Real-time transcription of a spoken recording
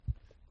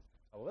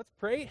Well, let's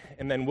pray,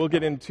 and then we'll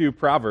get into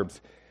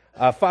Proverbs.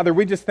 Father,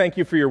 we just thank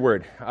you for your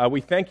word.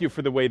 We thank you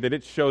for the way that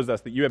it shows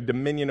us that you have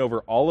dominion over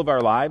all of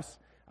our lives,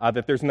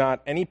 that there's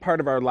not any part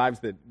of our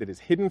lives that is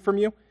hidden from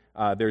you.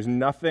 There's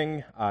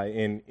nothing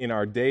in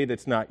our day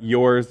that's not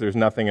yours. There's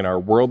nothing in our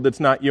world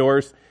that's not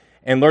yours.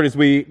 And Lord, as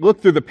we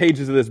look through the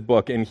pages of this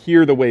book and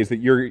hear the ways that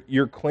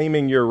you're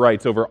claiming your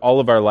rights over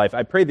all of our life,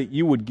 I pray that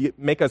you would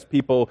make us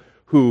people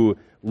who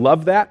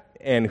love that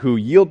and who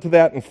yield to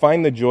that and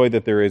find the joy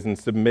that there is in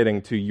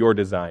submitting to your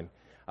design.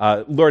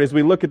 Lord, as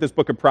we look at this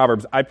book of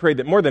Proverbs, I pray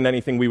that more than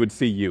anything we would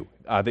see you,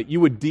 that you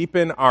would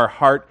deepen our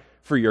heart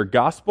for your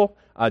gospel,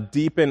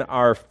 deepen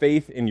our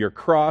faith in your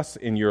cross,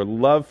 in your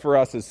love for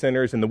us as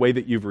sinners, in the way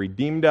that you've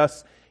redeemed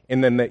us,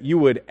 and then that you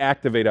would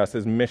activate us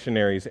as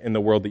missionaries in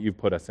the world that you've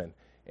put us in.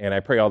 And I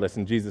pray all this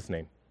in Jesus'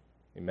 name.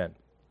 Amen.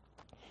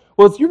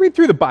 Well, as you read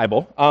through the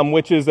Bible,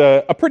 which is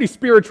a pretty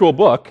spiritual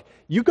book,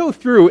 you go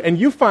through and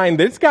you find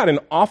that it's got an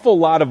awful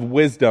lot of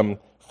wisdom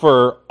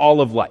for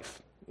all of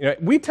life. You know,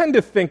 we tend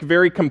to think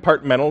very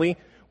compartmentally,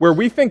 where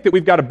we think that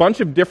we've got a bunch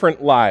of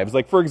different lives.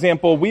 Like, for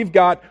example, we've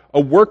got a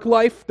work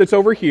life that's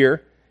over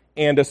here,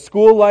 and a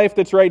school life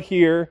that's right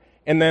here,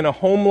 and then a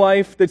home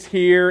life that's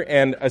here,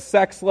 and a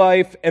sex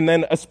life, and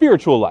then a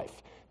spiritual life.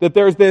 That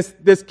there's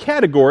this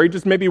category,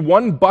 just maybe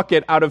one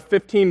bucket out of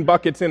 15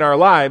 buckets in our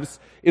lives,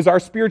 is our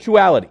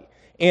spirituality.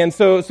 And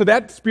so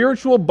that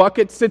spiritual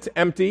bucket sits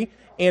empty,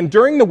 and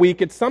during the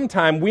week, at some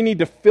time, we need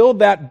to fill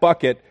that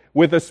bucket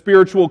with a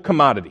spiritual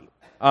commodity.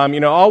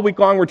 All week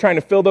long, we're trying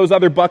to fill those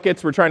other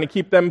buckets. We're trying to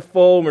keep them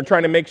full. And we're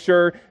trying to make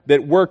sure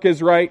that work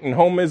is right and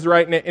home is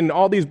right, and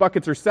all these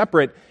buckets are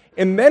separate.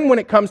 And then when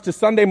it comes to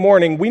Sunday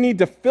morning, we need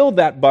to fill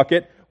that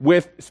bucket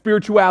with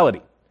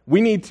spirituality.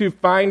 We need to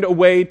find a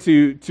way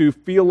to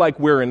feel like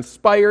we're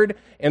inspired.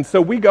 And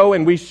so we go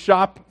and we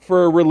shop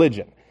for a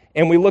religion.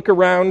 And we look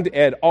around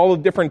at all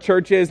the different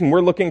churches, and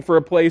we're looking for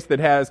a place that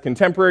has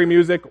contemporary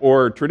music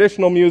or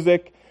traditional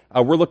music.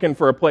 We're looking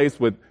for a place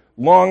with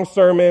long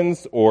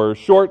sermons or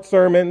short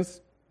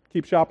sermons.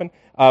 Keep shopping.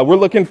 We're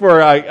looking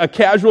for a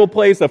casual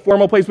place, a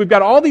formal place. We've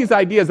got all these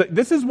ideas that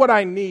this is what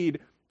I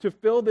need to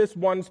fill this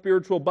one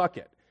spiritual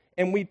bucket.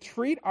 And we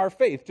treat our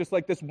faith just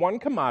like this one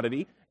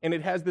commodity, and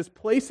it has this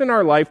place in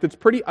our life that's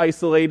pretty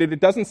isolated.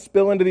 It doesn't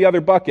spill into the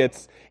other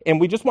buckets, and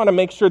we just want to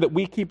make sure that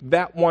we keep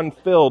that one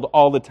filled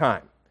all the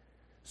time.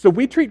 So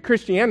we treat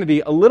Christianity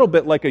a little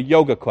bit like a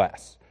yoga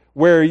class,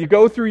 where you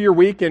go through your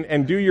week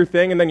and do your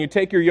thing, and then you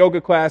take your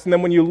yoga class, and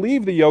then when you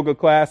leave the yoga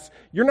class,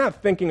 you're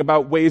not thinking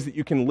about ways that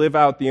you can live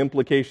out the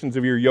implications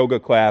of your yoga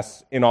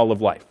class in all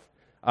of life.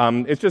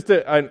 It's just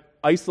an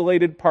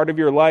isolated part of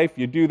your life.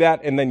 You do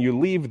that, and then you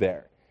leave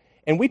there.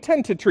 And we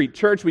tend to treat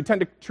church, we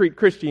tend to treat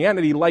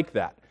Christianity like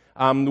that,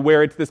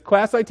 where it's this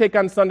class I take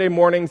on Sunday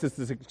mornings, it's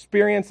this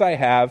experience I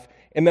have,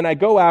 and then I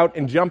go out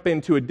and jump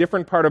into a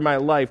different part of my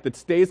life that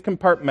stays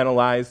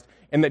compartmentalized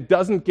and that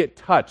doesn't get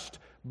touched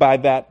by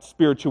that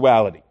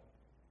spirituality.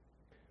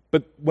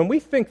 But when we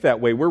think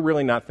that way, we're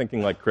really not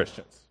thinking like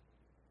Christians.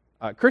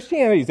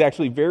 Christianity is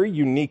actually very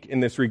unique in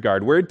this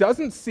regard, where it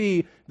doesn't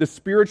see the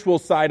spiritual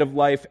side of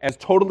life as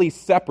totally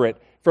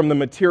separate from the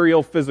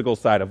material, physical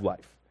side of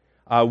life.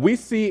 We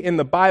see in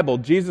the Bible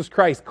Jesus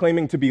Christ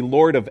claiming to be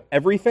Lord of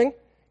everything,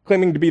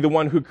 claiming to be the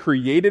one who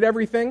created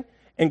everything,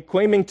 and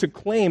claiming to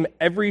claim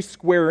every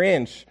square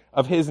inch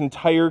of his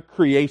entire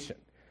creation.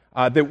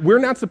 That we're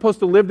not supposed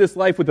to live this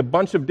life with a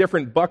bunch of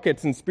different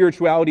buckets, and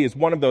spirituality is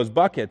one of those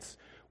buckets.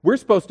 We're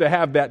supposed to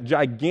have that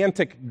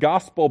gigantic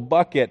gospel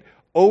bucket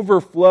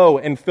overflow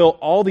and fill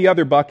all the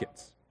other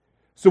buckets.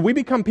 So we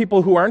become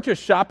people who aren't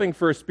just shopping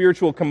for a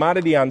spiritual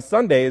commodity on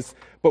Sundays,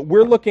 but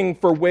we're looking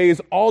for ways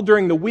all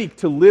during the week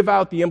to live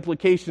out the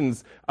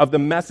implications of the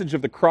message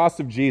of the cross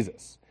of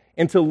Jesus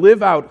and to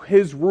live out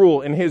his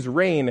rule and his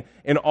reign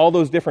in all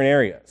those different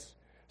areas.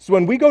 So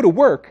when we go to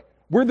work,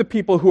 we're the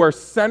people who are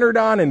centered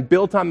on and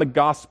built on the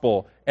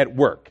gospel at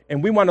work.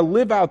 And we want to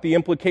live out the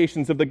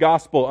implications of the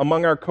gospel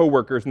among our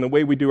coworkers and the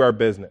way we do our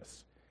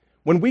business.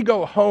 When we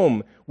go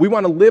home, we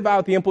want to live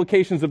out the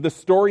implications of the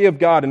story of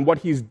God and what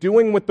he's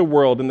doing with the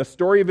world and the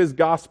story of his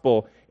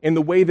gospel in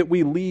the way that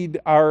we lead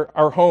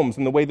our homes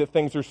and the way that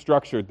things are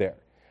structured there.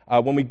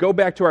 When we go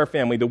back to our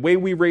family, the way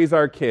we raise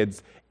our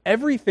kids,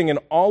 everything in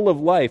all of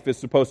life is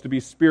supposed to be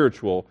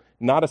spiritual,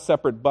 not a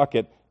separate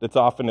bucket that's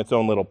off in its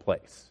own little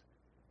place.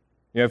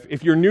 You know,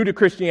 if you're new to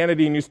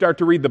Christianity and you start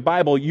to read the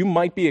Bible, you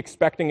might be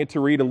expecting it to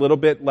read a little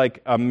bit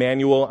like a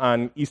manual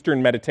on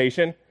Eastern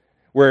meditation,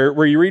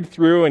 where you read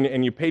through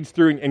and you page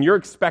through and you're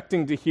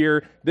expecting to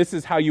hear, this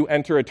is how you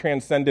enter a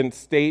transcendent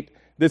state,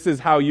 this is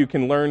how you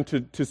can learn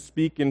to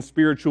speak in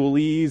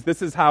spiritualese,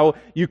 this is how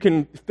you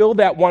can fill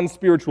that one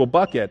spiritual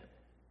bucket.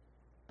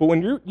 But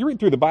when you read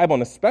through the Bible,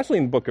 and especially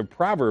in the book of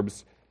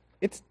Proverbs,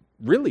 it's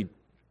really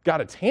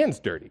got its hands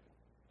dirty.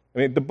 I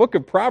mean, the book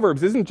of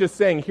Proverbs isn't just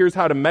saying, here's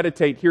how to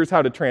meditate, here's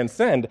how to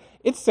transcend.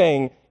 It's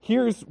saying,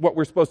 here's what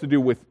we're supposed to do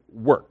with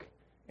work.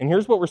 And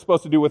here's what we're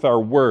supposed to do with our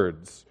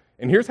words.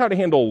 And here's how to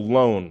handle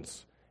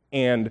loans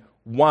and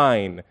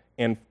wine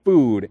and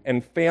food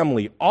and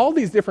family. All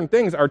these different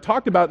things are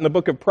talked about in the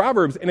book of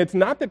Proverbs, and it's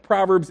not that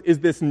Proverbs is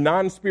this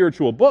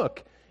non-spiritual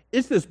book.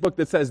 It's this book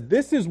that says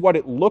this is what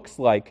it looks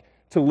like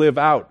to live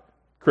out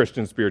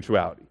Christian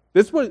spirituality.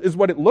 This is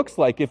what it looks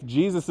like if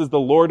Jesus is the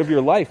Lord of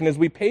your life. And as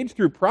we page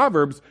through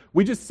Proverbs,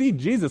 we just see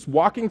Jesus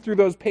walking through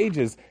those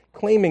pages,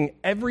 claiming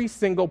every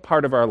single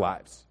part of our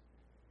lives.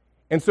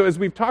 And so as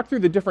we've talked through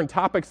the different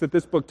topics that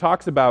this book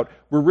talks about,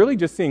 we're really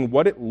just seeing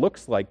what it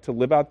looks like to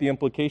live out the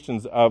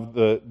implications of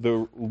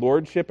the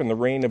lordship and the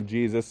reign of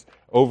Jesus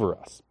over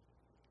us.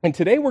 And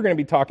today we're going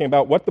to be talking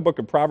about what the book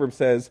of Proverbs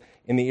says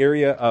in the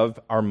area of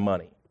our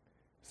money.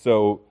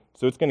 So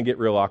it's going to get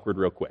real awkward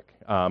real quick.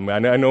 I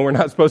know we're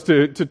not supposed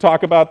to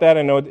talk about that.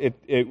 I know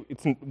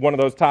it's one of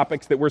those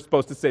topics that we're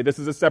supposed to say this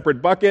is a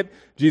separate bucket.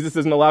 Jesus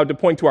isn't allowed to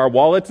point to our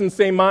wallets and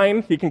say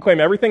mine. He can claim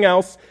everything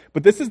else.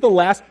 But this is the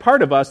last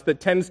part of us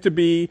that tends to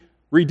be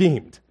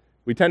redeemed.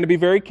 We tend to be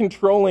very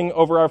controlling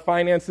over our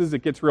finances.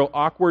 It gets real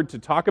awkward to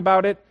talk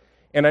about it.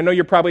 And I know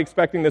you're probably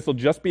expecting this will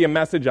just be a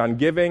message on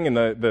giving, and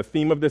the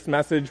theme of this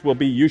message will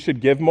be you should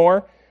give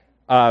more.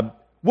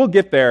 We'll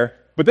get there.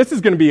 But this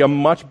is going to be a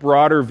much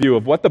broader view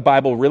of what the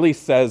Bible really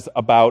says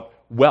about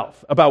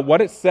wealth, about what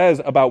it says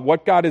about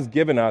what God has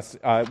given us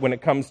when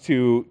it comes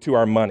to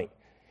our money.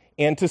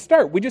 And to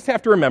start, we just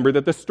have to remember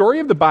that the story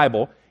of the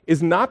Bible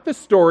is not the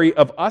story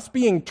of us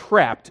being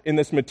trapped in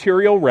this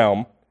material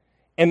realm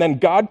and then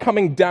God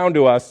coming down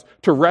to us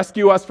to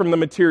rescue us from the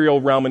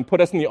material realm and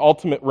put us in the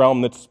ultimate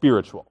realm that's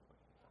spiritual.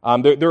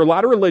 There are a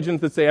lot of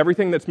religions that say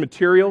everything that's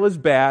material is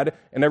bad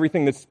and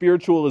everything that's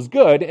spiritual is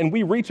good, and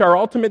we reach our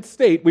ultimate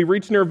state, we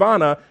reach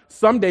nirvana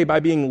someday by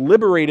being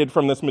liberated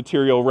from this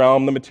material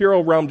realm. The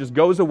material realm just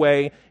goes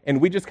away, and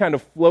we just kind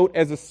of float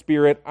as a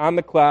spirit on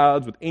the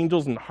clouds with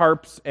angels and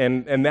harps,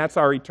 and that's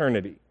our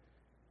eternity.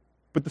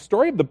 But the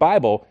story of the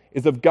Bible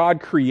is of God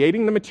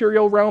creating the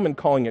material realm and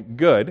calling it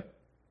good,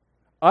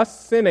 us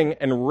sinning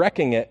and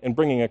wrecking it and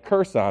bringing a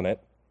curse on it,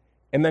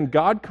 and then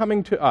God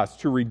coming to us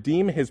to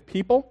redeem his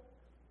people,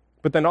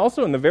 but then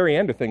also in the very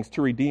end of things,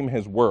 to redeem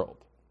his world.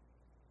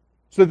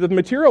 So the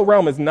material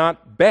realm is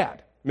not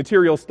bad.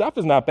 Material stuff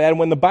is not bad. And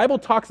when the Bible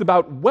talks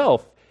about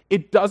wealth,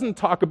 it doesn't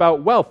talk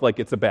about wealth like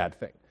it's a bad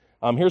thing.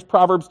 Here's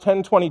Proverbs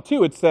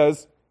 10:22. It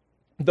says,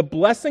 "The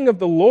blessing of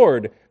the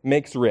Lord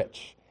makes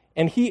rich,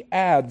 and he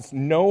adds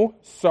no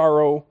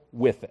sorrow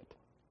with it."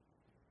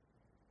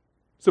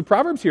 So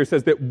Proverbs here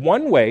says that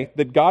one way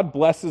that God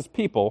blesses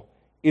people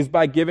is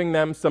by giving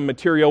them some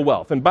material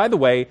wealth. And by the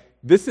way,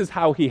 this is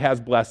how he has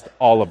blessed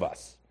all of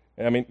us.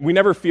 I mean, we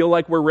never feel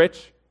like we're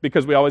rich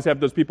because we always have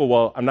those people,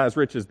 well, I'm not as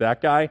rich as that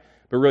guy,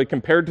 but really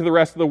compared to the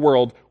rest of the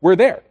world, we're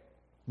there.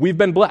 We've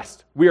been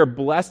blessed. We are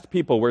blessed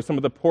people, where some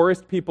of the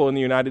poorest people in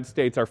the United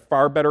States are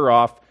far better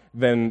off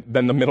than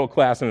the middle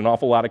class in an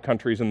awful lot of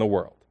countries in the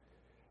world.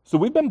 So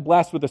we've been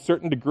blessed with a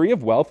certain degree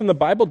of wealth, and the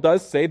Bible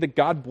does say that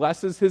God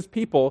blesses his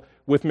people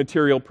with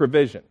material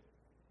provision.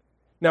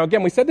 Now,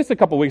 again, we said this a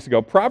couple weeks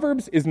ago.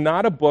 Proverbs is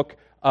not a book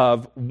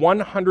of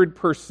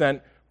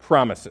 100%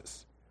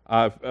 promises.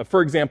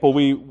 For example,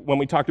 when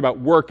we talked about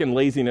work and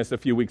laziness a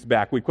few weeks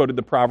back, we quoted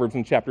the Proverbs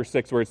in chapter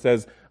 6 where it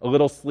says, "A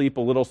little sleep,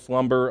 a little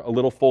slumber, a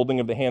little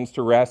folding of the hands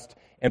to rest,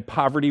 and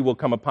poverty will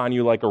come upon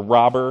you like a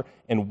robber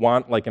and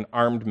want like an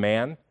armed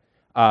man."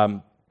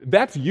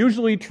 That's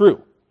usually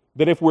true,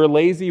 that if we're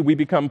lazy, we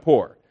become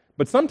poor.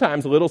 But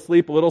sometimes a little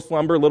sleep, a little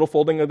slumber, a little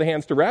folding of the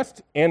hands to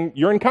rest, and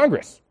you're in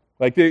Congress.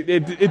 Like,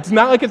 it's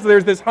not like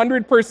there's this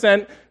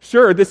 100%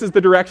 sure this is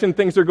the direction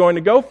things are going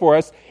to go for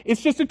us.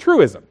 It's just a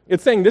truism.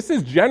 It's saying this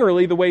is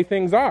generally the way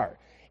things are.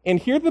 And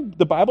here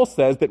the Bible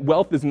says that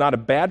wealth is not a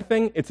bad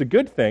thing, it's a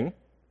good thing,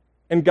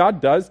 and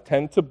God does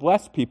tend to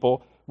bless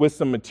people with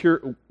some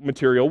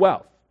material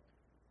wealth,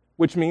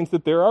 which means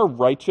that there are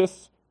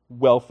righteous,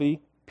 wealthy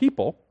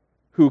people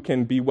who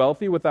can be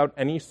wealthy without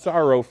any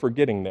sorrow for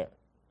getting there.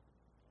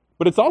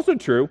 But it's also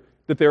true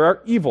that there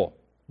are evil,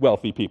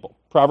 wealthy people.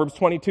 Proverbs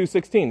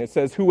 22:16, it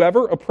says,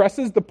 "Whoever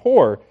oppresses the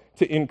poor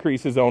to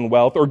increase his own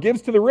wealth or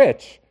gives to the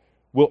rich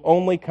will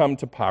only come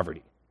to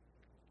poverty."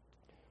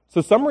 So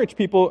some rich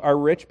people are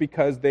rich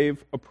because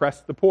they've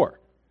oppressed the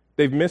poor.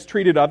 They've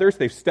mistreated others.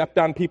 They've stepped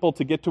on people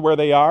to get to where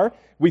they are.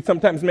 We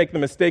sometimes make the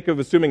mistake of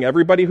assuming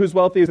everybody who's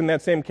wealthy is in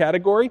that same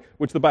category,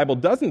 which the Bible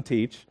doesn't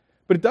teach,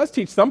 but it does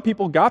teach some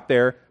people got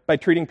there by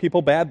treating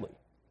people badly.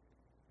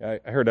 I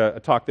heard a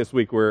talk this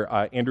week where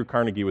Andrew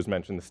Carnegie was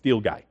mentioned, the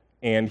steel guy.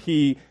 And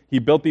he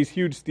built these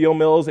huge steel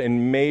mills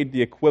and made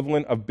the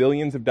equivalent of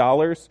billions of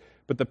dollars.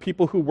 But the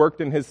people who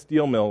worked in his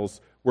steel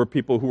mills were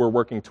people who were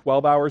working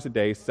 12 hours a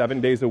day,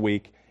 7 days a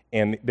week,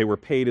 and they were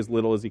paid as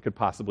little as he could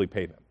possibly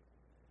pay them.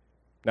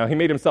 Now, he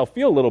made himself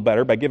feel a little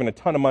better by giving a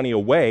ton of money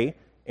away,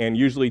 and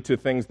usually to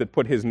things that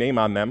put his name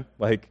on them,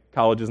 like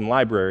colleges and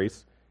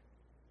libraries.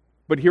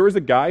 But here was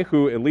a guy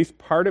who at least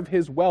part of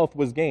his wealth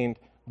was gained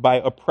by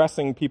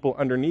oppressing people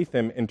underneath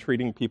him and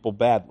treating people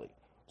badly.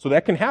 So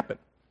that can happen.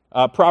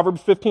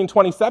 Proverbs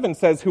 15:27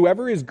 says,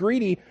 "Whoever is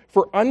greedy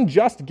for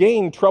unjust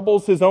gain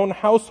troubles his own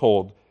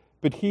household,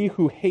 but he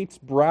who hates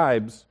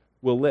bribes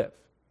will live."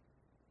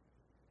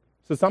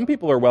 So some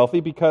people are wealthy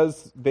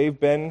because they've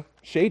been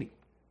shady.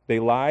 They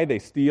lie, they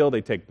steal,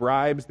 they take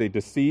bribes, they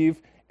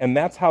deceive, and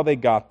that's how they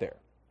got there.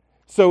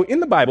 So in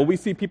the Bible, we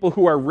see people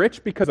who are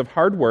rich because of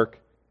hard work,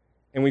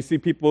 and we see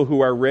people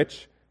who are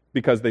rich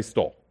because they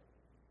stole,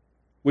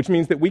 which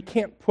means that we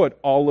can't put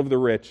all of the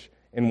rich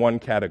in one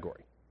category.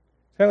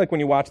 It's kind of like when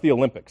you watch the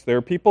Olympics. There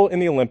are people in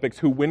the Olympics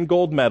who win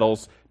gold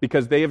medals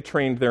because they have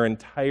trained their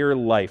entire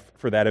life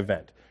for that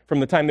event.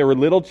 From the time they were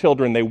little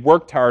children, they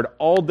worked hard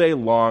all day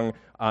long,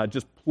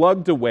 just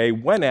plugged away,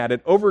 went at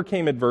it,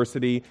 overcame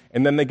adversity,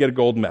 and then they get a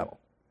gold medal.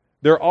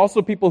 There are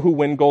also people who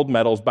win gold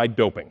medals by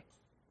doping,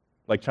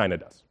 like China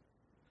does.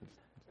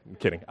 I'm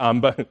kidding,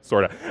 but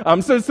sort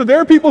of. So there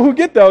are people who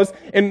get those,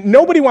 and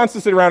nobody wants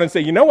to sit around and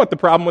say, you know what the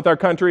problem with our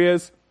country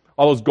is?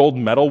 All those gold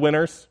medal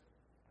winners.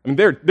 I mean,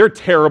 they're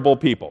terrible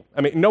people.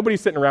 I mean,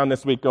 nobody's sitting around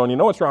this week going, you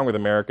know what's wrong with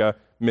America?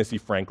 Missy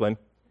Franklin.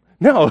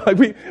 No,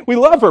 we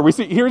love her. We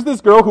see here's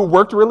this girl who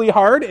worked really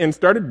hard and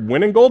started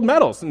winning gold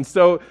medals. And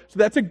so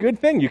that's a good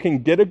thing. You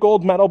can get a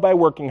gold medal by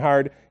working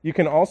hard. You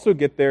can also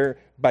get there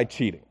by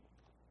cheating.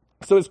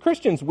 So as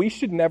Christians, we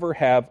should never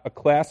have a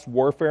class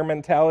warfare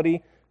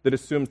mentality that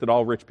assumes that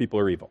all rich people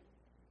are evil.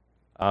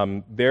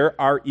 There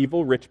are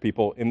evil rich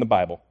people in the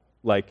Bible,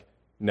 like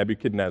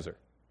Nebuchadnezzar,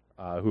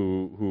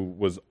 who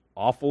was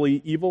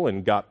awfully evil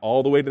and got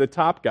all the way to the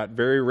top, got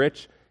very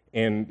rich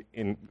and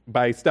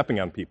by stepping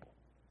on people.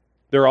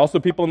 There are also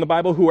people in the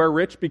Bible who are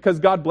rich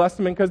because God blessed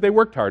them and because they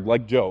worked hard,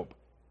 like Job.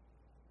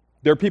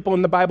 There are people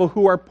in the Bible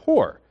who are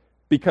poor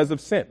because of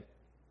sin,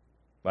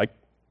 like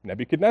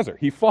Nebuchadnezzar.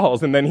 He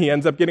falls and then he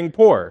ends up getting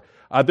poor.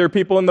 There are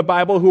people in the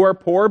Bible who are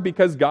poor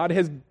because God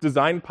has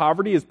designed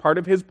poverty as part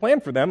of his plan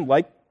for them,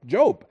 like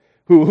Job,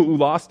 who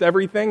lost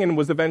everything and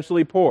was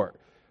eventually poor.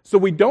 So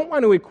we don't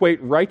want to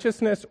equate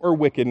righteousness or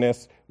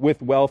wickedness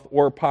with wealth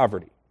or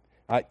poverty.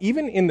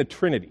 Even in the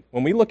Trinity,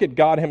 when we look at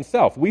God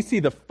himself, we see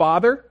the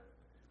Father,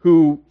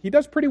 who he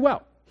does pretty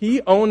well. He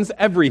owns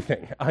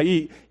everything.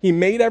 He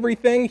made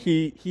everything.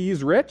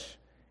 He's rich.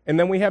 And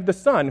then we have the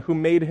Son, who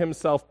made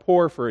himself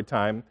poor for a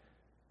time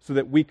so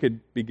that we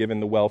could be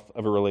given the wealth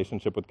of a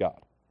relationship with God.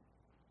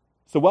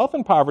 So wealth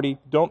and poverty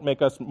don't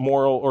make us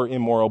moral or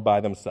immoral by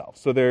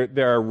themselves. So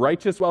there are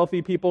righteous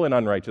wealthy people and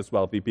unrighteous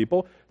wealthy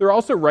people. There are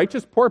also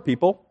righteous poor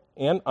people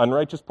and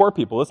unrighteous poor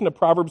people. Listen to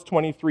Proverbs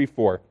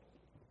 23:4.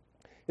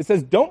 It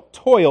says, "Don't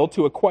toil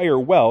to acquire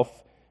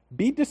wealth.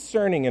 Be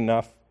discerning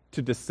enough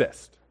to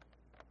desist."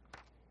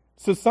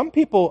 So some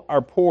people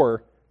are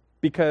poor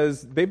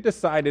because they've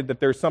decided that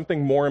there's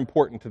something more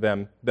important to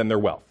them than their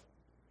wealth.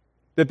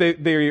 That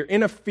they're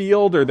in a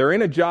field or they're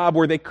in a job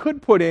where they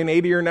could put in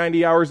 80 or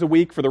 90 hours a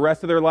week for the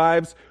rest of their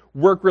lives,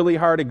 work really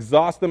hard,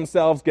 exhaust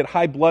themselves, get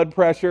high blood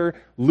pressure,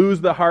 lose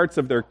the hearts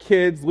of their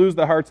kids, lose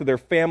the hearts of their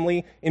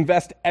family,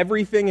 invest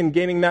everything in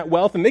gaining that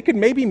wealth, and they could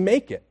maybe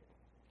make it.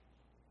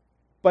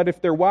 But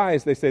if they're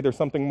wise, they say there's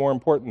something more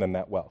important than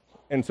that wealth.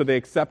 And so they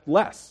accept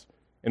less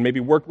and maybe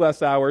work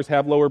less hours,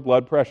 have lower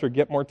blood pressure,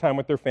 get more time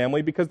with their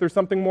family because there's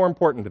something more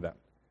important to them.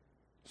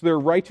 So there are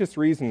righteous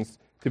reasons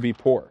to be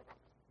poor.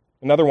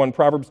 Another one,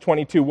 Proverbs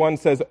 22:1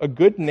 says, "A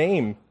good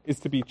name is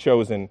to be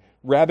chosen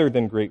rather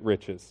than great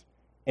riches,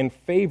 and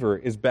favor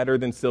is better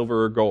than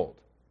silver or gold."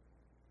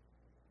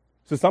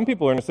 So some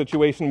people are in a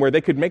situation where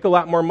they could make a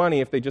lot more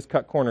money if they just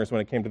cut corners when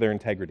it came to their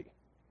integrity.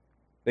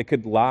 They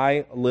could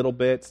lie a little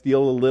bit,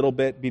 steal a little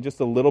bit, be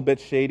just a little bit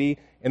shady,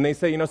 and they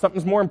say,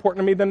 something's more important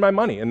to me than my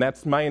money, and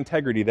that's my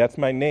integrity, that's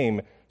my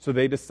name. So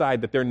they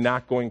decide that they're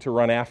not going to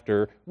run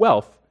after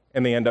wealth,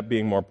 and they end up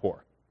being more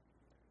poor.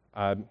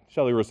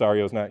 Shelley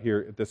Rosario is not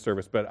here at this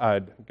service, but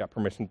I got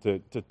permission to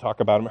talk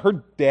about him. Her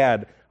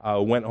dad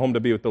went home to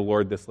be with the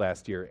Lord this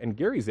last year, and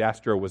Gary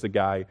Zastro was a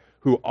guy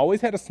who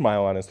always had a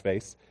smile on his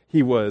face.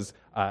 He was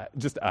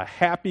just a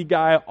happy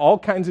guy, all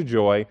kinds of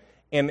joy,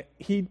 and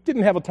he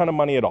didn't have a ton of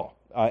money at all.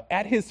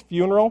 At his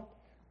funeral,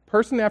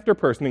 person after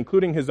person,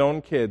 including his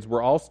own kids,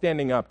 were all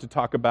standing up to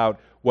talk about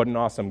what an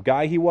awesome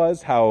guy he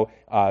was, how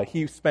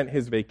he spent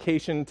his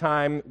vacation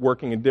time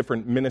working in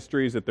different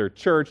ministries at their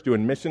church,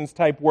 doing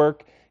missions-type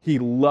work. He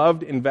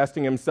loved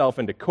investing himself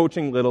into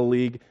coaching Little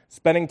League,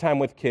 spending time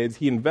with kids.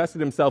 He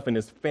invested himself in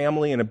his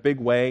family in a big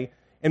way,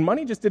 and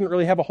money just didn't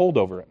really have a hold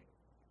over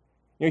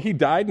him. He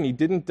died, and he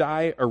didn't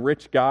die a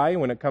rich guy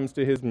when it comes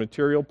to his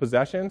material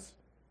possessions,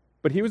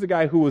 but he was a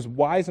guy who was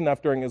wise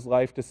enough during his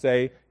life to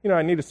say,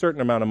 I need a certain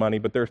amount of money,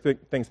 but there are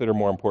things that are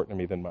more important to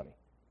me than money.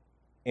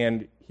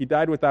 And he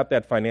died without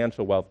that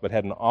financial wealth, but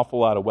had an awful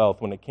lot of wealth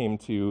when it came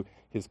to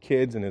his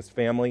kids and his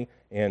family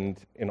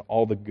and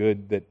all the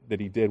good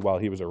that he did while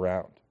he was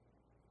around.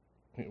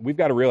 We've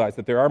got to realize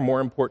that there are more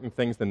important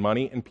things than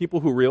money, and people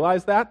who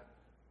realize that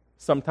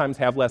sometimes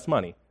have less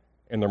money,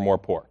 and they're more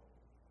poor.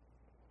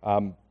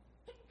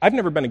 I've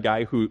never been a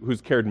guy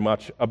who's cared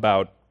much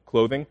about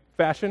clothing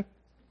fashion,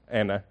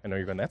 and I know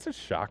you're going, that's a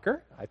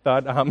shocker. I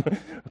thought I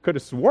could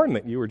have sworn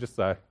that you were just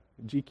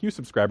GQ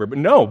subscriber. But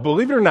no,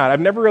 believe it or not, I've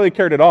never really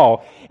cared at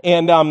all.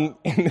 And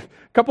a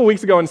couple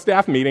weeks ago in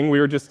staff meeting, we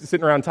were just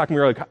sitting around talking.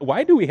 We were like,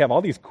 why do we have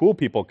all these cool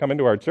people come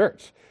into our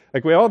church?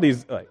 Like, we have all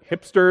these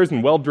hipsters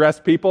and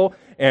well-dressed people.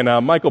 And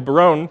Michael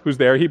Barone, who's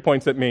there, he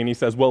points at me and he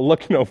says, well,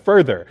 look no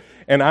further.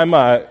 And I'm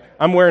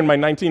wearing my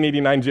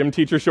 1989 gym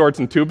teacher shorts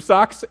and tube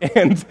socks.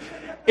 And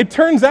it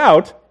turns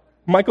out,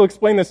 Michael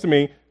explained this to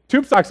me,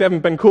 tube socks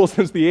haven't been cool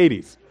since the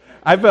 80s.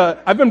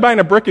 I've been buying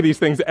a brick of these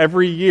things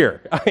every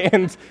year,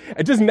 and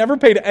I just never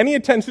paid any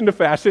attention to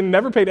fashion,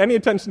 never paid any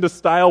attention to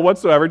style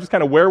whatsoever, just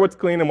kind of wear what's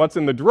clean and what's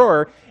in the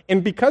drawer,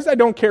 and because I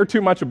don't care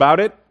too much about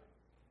it,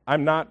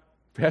 I'm not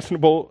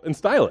fashionable and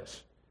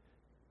stylish.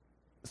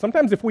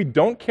 Sometimes if we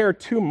don't care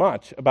too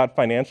much about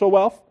financial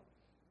wealth,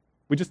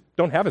 we just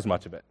don't have as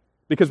much of it,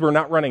 because we're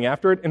not running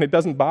after it, and it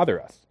doesn't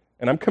bother us.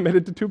 And I'm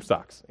committed to tube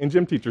socks and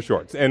gym teacher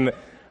shorts, and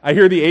I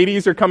hear the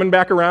 80s are coming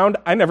back around.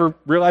 I never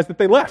realized that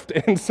they left.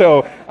 And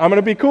so I'm going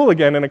to be cool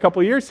again in a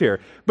couple of years here.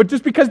 But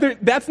just because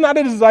that's not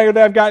a desire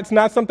that I've got, it's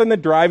not something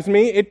that drives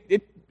me,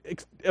 it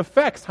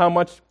affects how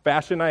much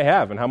fashion I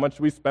have and how much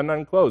we spend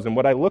on clothes and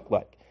what I look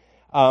like.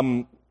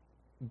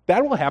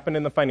 That will happen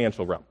in the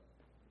financial realm.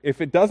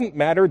 If it doesn't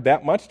matter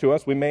that much to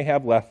us, we may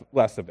have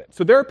less of it.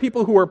 So there are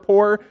people who are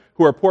poor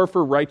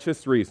for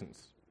righteous reasons.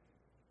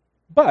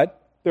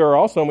 But there are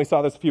also, and we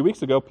saw this a few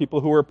weeks ago, people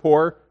who are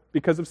poor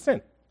because of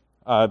sin.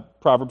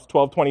 Proverbs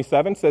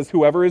 12:27 says,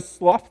 whoever is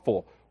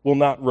slothful will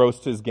not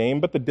roast his game,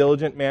 but the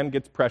diligent man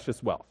gets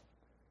precious wealth.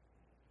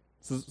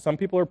 So some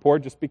people are poor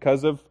just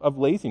because of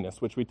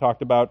laziness, which we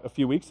talked about a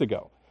few weeks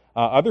ago.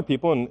 Other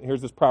people, and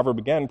here's this proverb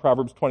again,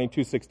 Proverbs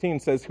 22:16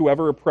 says,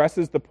 whoever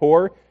oppresses the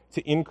poor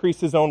to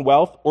increase his own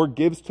wealth or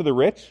gives to the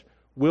rich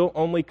will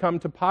only come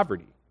to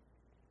poverty.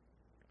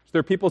 So there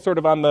are people sort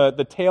of on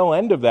the tail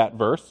end of that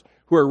verse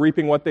who are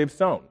reaping what they've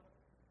sown.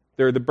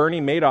 They're the Bernie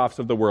Madoffs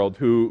of the world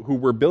who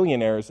were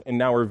billionaires and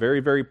now are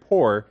very, very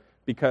poor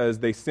because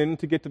they sinned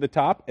to get to the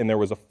top and there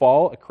was a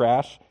fall, a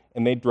crash,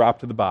 and they dropped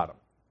to the bottom.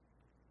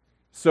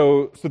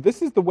 So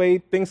this is the way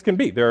things can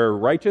be. There are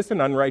righteous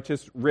and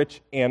unrighteous,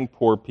 rich and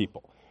poor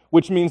people,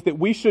 which means that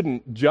we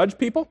shouldn't judge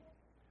people.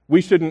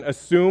 We shouldn't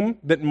assume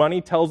that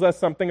money tells us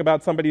something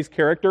about somebody's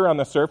character on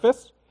the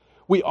surface.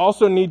 We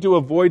also need to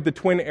avoid the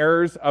twin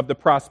errors of the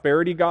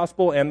prosperity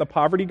gospel and the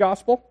poverty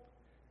gospel.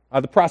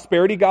 The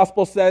prosperity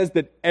gospel says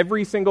that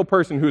every single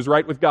person who's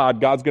right with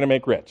God, God's going to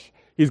make rich.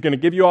 He's going to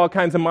give you all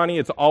kinds of money.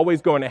 It's always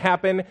going to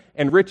happen.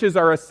 And riches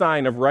are a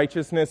sign of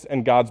righteousness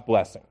and God's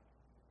blessing.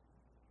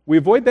 We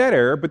avoid that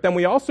error, but then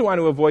we also want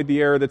to avoid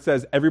the error that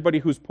says everybody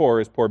who's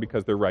poor is poor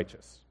because they're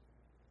righteous.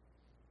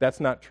 That's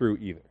not true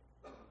either.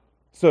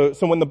 So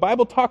when the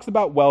Bible talks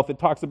about wealth, it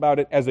talks about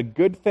it as a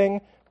good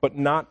thing, but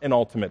not an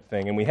ultimate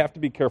thing. And we have to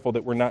be careful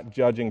that we're not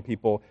judging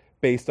people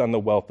based on the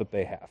wealth that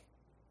they have.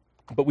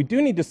 But we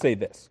do need to say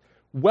this.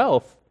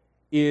 Wealth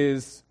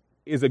is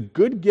a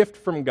good gift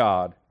from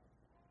God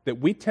that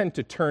we tend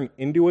to turn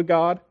into a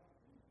God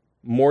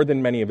more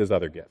than many of his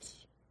other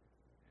gifts.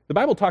 The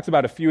Bible talks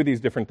about a few of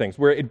these different things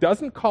where it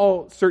doesn't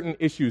call certain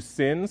issues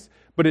sins,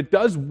 but it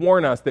does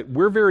warn us that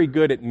we're very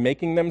good at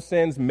making them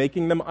sins,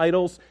 making them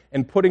idols,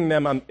 and putting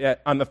them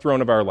on the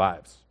throne of our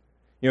lives.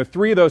 You know,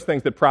 three of those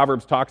things that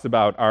Proverbs talks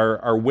about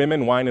are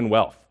women, wine, and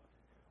wealth,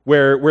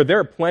 where there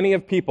are plenty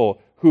of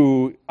people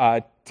who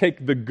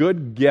take the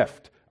good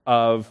gift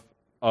of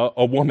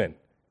a woman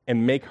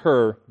and make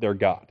her their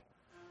god.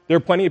 There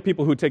are plenty of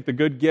people who take the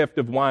good gift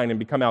of wine and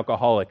become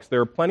alcoholics.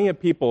 There are plenty of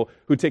people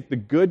who take the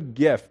good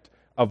gift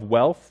of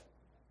wealth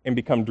and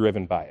become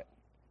driven by it.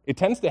 It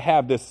tends to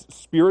have this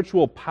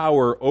spiritual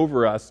power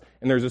over us,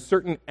 and there's a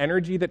certain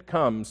energy that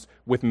comes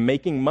with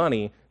making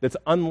money that's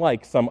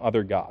unlike some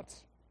other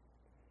gods.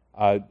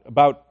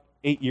 About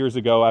 8 years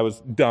ago, I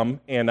was dumb,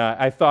 and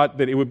I thought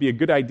that it would be a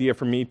good idea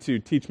for me to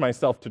teach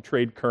myself to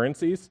trade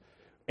currencies.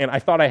 And I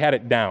thought I had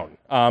it down,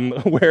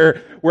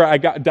 where I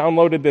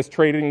downloaded this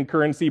trading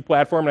currency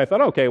platform, and I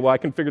thought, okay, well, I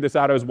can figure this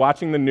out. I was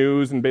watching the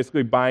news and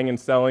basically buying and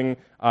selling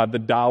the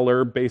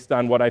dollar based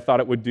on what I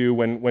thought it would do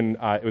when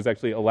it was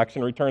actually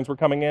election returns were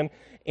coming in.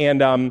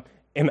 And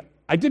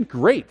I did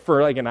great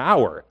for like an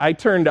hour. I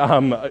turned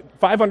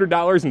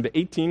 $500 into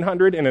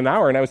 $1,800 in an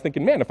hour, and I was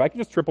thinking, man, if I could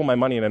just triple my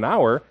money in an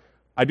hour,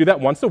 I do that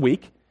once a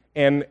week.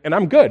 And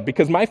I'm good,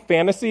 because my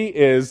fantasy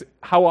is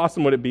how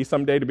awesome would it be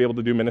someday to be able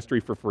to do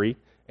ministry for free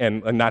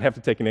and not have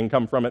to take an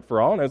income from it at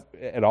all.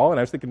 And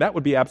I was thinking that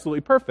would be absolutely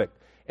perfect.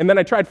 And then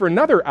I tried for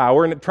another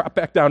hour, and it dropped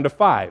back down to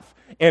 5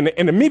 and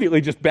immediately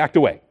just backed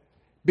away.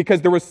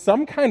 Because there was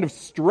some kind of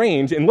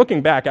strange, and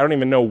looking back, I don't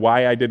even know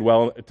why I did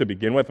well to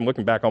begin with. I'm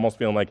looking back almost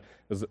feeling like it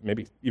was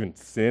maybe even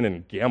sin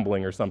and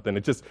gambling or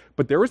something.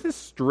 But there was this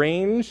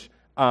strange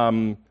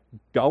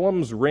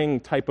Gollum's ring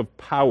type of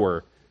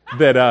power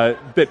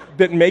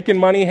that making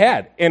money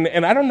had.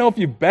 And I don't know if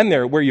you've been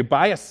there where you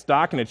buy a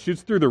stock and it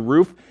shoots through the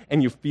roof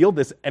and you feel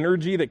this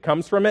energy that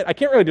comes from it. I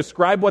can't really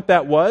describe what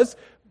that was,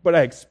 but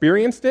I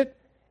experienced it,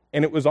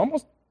 and it was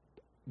almost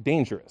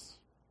dangerous.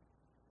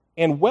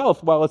 And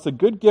wealth, while it's a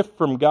good gift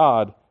from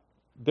God,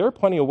 there are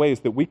plenty of ways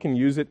that we can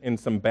use it in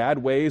some bad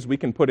ways. We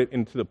can put it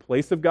into the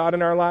place of God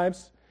in our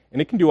lives,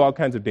 and it can do all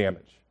kinds of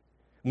damage.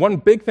 One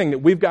big thing that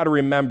we've got to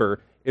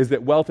remember is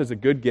that wealth is a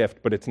good gift,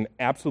 but it's an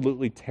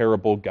absolutely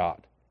terrible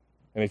God.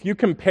 And if you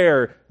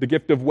compare the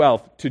gift of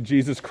wealth to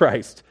Jesus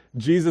Christ,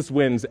 Jesus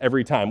wins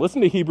every time.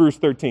 Listen to Hebrews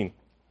 13.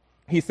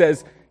 He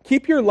says,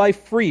 "Keep your life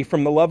free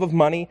from the love of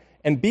money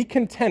and be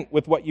content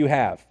with what you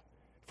have.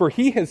 For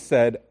he has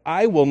said,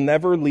 I will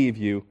never leave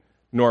you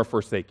nor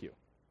forsake you."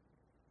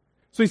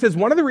 So he says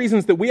one of the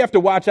reasons that we have to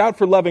watch out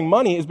for loving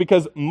money is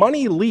because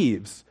money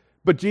leaves,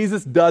 but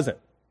Jesus doesn't.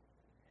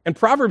 And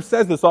Proverbs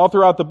says this all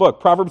throughout the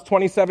book. Proverbs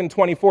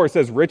 27:24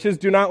 says, "Riches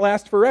do not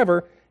last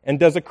forever, and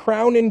does a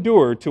crown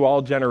endure to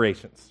all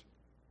generations."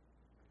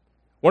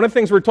 One of the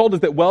things we're told is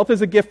that wealth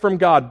is a gift from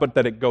God, but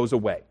that it goes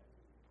away.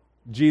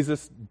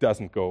 Jesus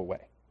doesn't go away.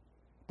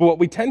 But what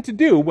we tend to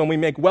do when we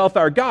make wealth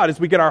our God is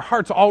we get our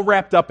hearts all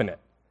wrapped up in it.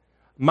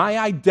 My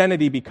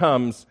identity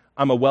becomes,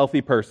 I'm a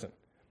wealthy person.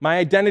 My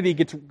identity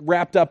gets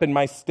wrapped up in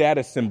my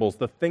status symbols,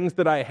 the things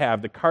that I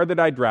have, the car that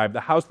I drive,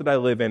 the house that I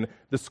live in,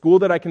 the school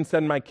that I can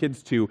send my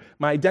kids to.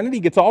 My identity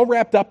gets all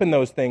wrapped up in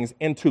those things,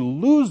 and to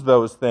lose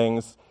those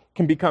things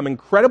can become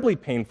incredibly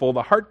painful.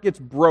 The heart gets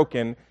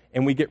broken,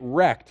 and we get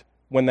wrecked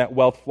when that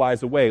wealth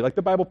flies away, like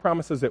the Bible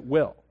promises it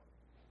will.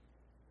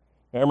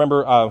 I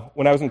remember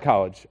when I was in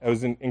college, I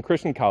was in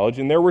Christian college,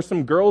 and there were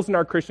some girls in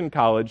our Christian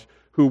college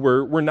who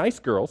were nice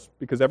girls,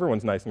 because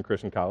everyone's nice in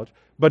Christian college,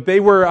 but they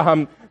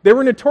were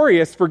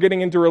notorious for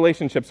getting into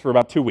relationships for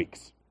about 2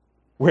 weeks,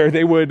 where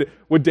they would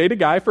date a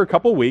guy for a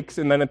couple weeks,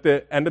 and then at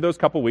the end of those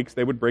couple weeks,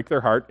 they would break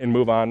their heart and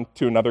move on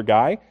to another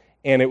guy,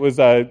 and it was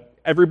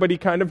everybody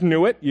kind of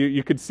knew it.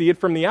 You could see it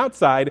from the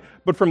outside,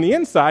 but from the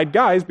inside,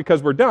 guys,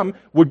 because we're dumb,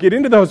 would get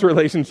into those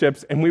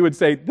relationships, and we would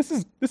say, this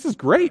is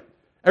great.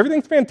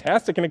 Everything's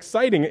fantastic and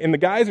exciting, and the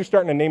guys are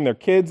starting to name their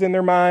kids in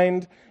their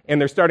mind,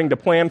 and they're starting to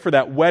plan for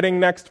that wedding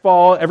next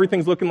fall.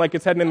 Everything's looking like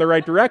it's heading in the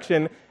right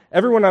direction.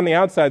 Everyone on the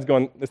outside's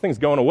going, this thing's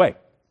going away.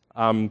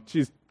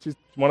 She's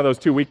one of those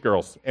 2-week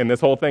girls, and this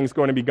whole thing's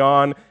going to be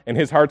gone, and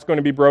his heart's going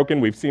to be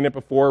broken. We've seen it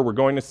before. We're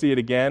going to see it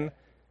again.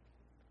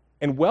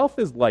 And wealth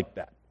is like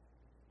that.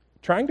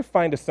 Trying to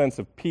find a sense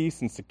of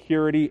peace and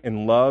security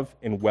and love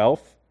in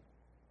wealth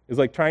is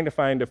like trying to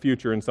find a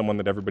future in someone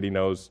that everybody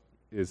knows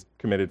is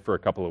committed for a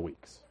couple of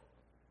weeks.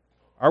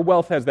 Our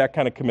wealth has that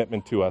kind of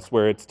commitment to us,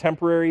 where it's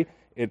temporary,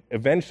 it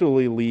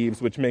eventually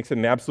leaves, which makes it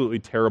an absolutely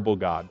terrible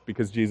God,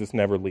 because Jesus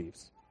never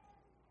leaves.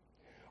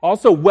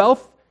 Also,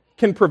 wealth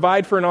can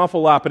provide for an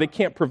awful lot, but it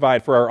can't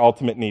provide for our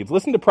ultimate needs.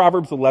 Listen to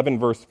Proverbs 11,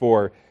 verse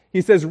 4.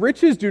 He says,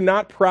 "Riches do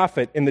not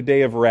profit in the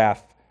day of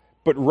wrath,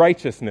 but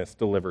righteousness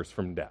delivers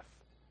from death."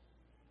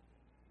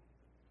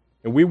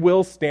 And we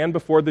will stand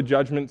before the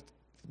judgment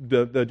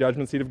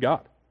seat of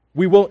God.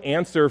 We will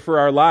answer for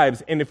our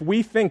lives, and if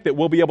we think that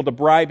we'll be able to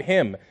bribe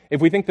him, if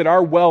we think that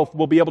our wealth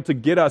will be able to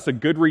get us a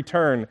good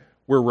return,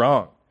 we're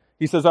wrong.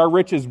 He says our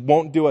riches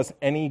won't do us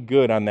any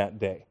good on that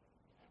day.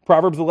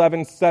 Proverbs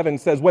 11:7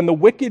 says, "When the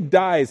wicked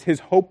dies, his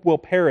hope will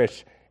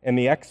perish, and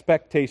the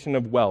expectation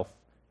of wealth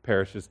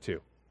perishes too."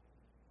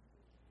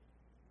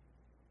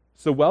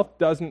 So wealth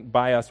doesn't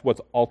buy us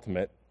what's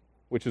ultimate,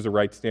 which is a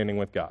right standing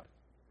with God.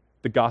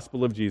 The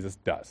gospel of Jesus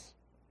does.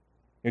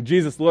 And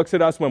Jesus looks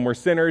at us when we're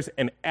sinners,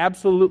 and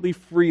absolutely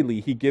freely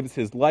he gives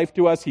his life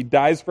to us. He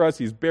dies for us.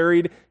 He's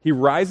buried. He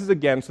rises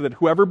again so that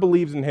whoever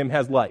believes in him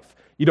has life.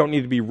 You don't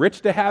need to be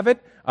rich to have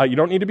it. You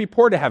don't need to be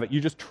poor to have it. You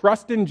just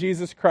trust in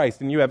Jesus Christ,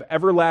 and you have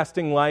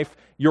everlasting life.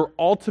 Your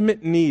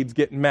ultimate needs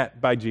get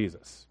met by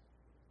Jesus.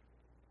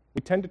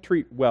 We tend to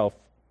treat wealth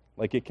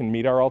like it can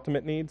meet our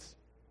ultimate needs,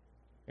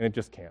 and it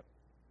just can't.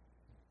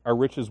 Our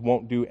riches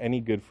won't do any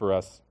good for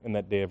us in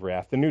that day of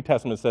wrath. The New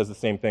Testament says the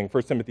same thing.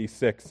 1 Timothy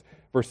 6,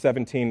 verse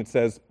 17, it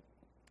says,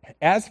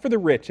 "As for the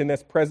rich in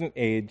this present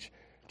age,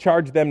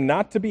 charge them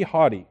not to be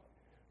haughty,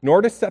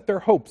 nor to set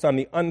their hopes on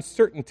the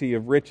uncertainty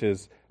of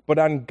riches, but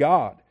on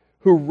God,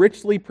 who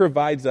richly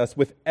provides us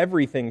with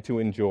everything to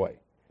enjoy.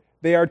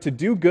 They are to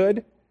do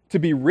good, to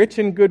be rich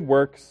in good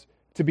works,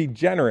 to be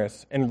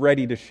generous and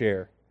ready to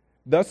share,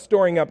 thus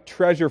storing up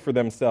treasure for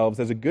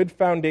themselves as a good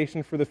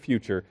foundation for the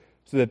future,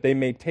 so that they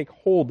may take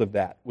hold of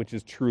that which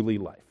is truly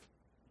life."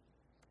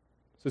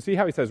 So see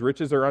how he says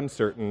riches are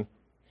uncertain,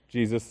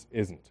 Jesus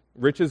isn't.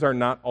 Riches are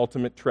not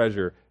ultimate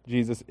treasure,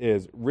 Jesus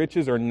is.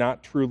 Riches are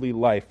not truly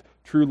life.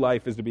 True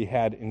life is to be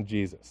had in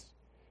Jesus.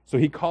 So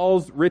he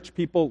calls rich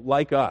people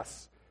like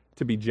us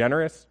to be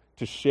generous,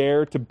 to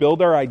share, to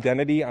build our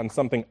identity on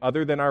something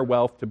other than our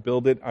wealth, to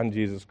build it on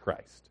Jesus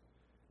Christ.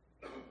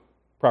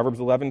 Proverbs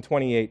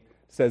 11:28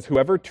 says,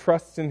 "Whoever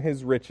trusts in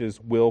his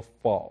riches will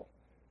fall,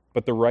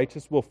 but the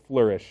righteous will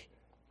flourish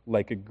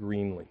like a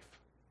green leaf."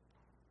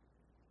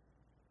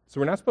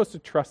 So we're not supposed to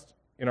trust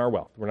in our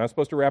wealth. We're not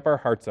supposed to wrap our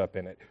hearts up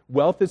in it.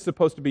 Wealth is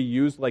supposed to be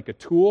used like a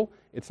tool.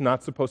 It's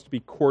not supposed to be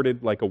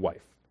courted like a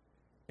wife.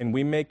 And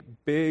we make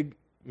big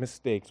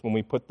mistakes when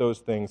we put those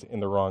things in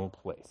the wrong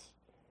place.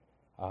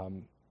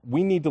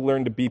 We need to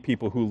learn to be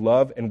people who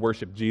love and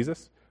worship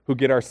Jesus, who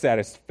get our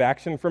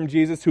satisfaction from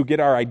Jesus, who get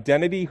our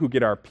identity, who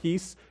get our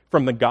peace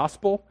from the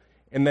gospel,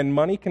 and then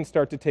money can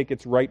start to take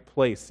its right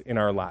place in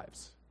our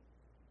lives.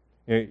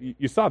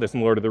 You saw this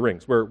in Lord of the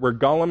Rings, where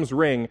Gollum's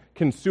ring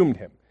consumed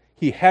him.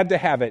 He had to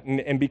have it,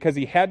 and because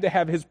he had to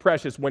have his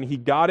precious, when he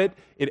got it,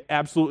 it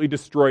absolutely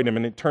destroyed him,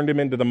 and it turned him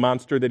into the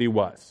monster that he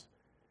was.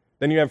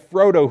 Then you have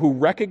Frodo, who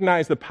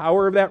recognized the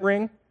power of that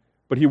ring,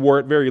 but he wore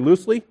it very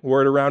loosely,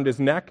 wore it around his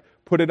neck,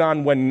 put it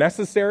on when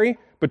necessary,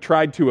 but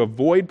tried to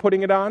avoid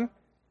putting it on.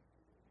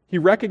 He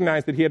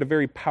recognized that he had a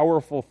very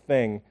powerful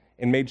thing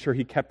and made sure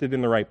he kept it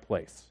in the right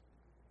place.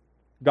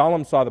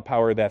 Gollum saw the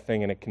power of that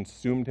thing, and it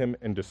consumed him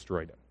and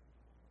destroyed him.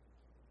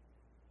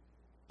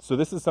 So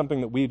this is something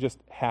that we just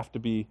have to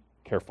be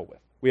careful with.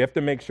 We have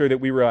to make sure that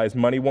we realize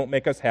money won't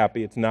make us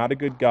happy. It's not a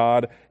good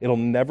God. It'll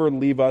never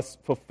leave us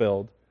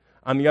fulfilled.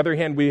 On the other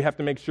hand, we have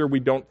to make sure we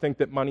don't think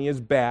that money is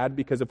bad,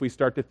 because if we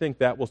start to think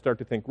that, we'll start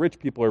to think rich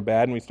people are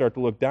bad, and we start to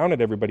look down at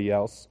everybody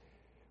else.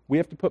 We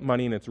have to put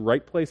money in its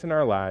right place in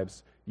our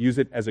lives, use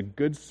it as a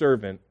good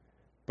servant,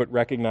 but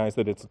recognize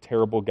that it's a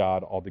terrible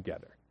God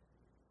altogether.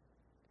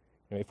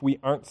 And if we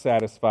aren't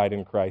satisfied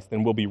in Christ,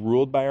 then we'll be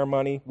ruled by our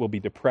money, we'll be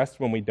depressed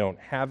when we don't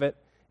have it,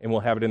 and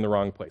we'll have it in the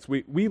wrong place.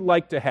 We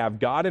like to have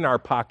God in our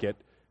pocket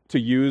to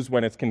use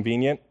when it's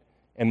convenient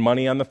and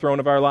money on the throne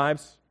of our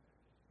lives,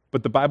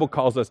 but the Bible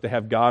calls us to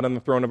have God on the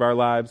throne of our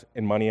lives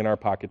and money in our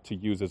pocket to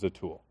use as a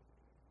tool.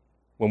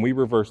 When we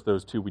reverse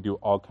those two, we do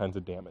all kinds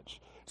of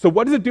damage. So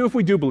what does it do if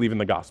we do believe in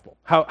the gospel?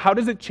 How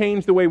does it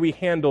change the way we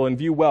handle and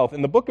view wealth?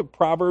 And the book of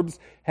Proverbs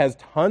has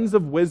tons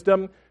of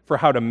wisdom for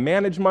how to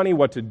manage money,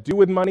 what to do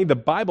with money. The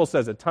Bible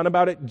says a ton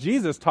about it.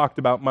 Jesus talked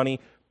about money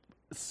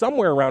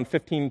somewhere around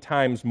 15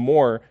 times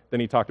more than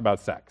he talked about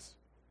sex.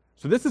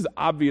 So this is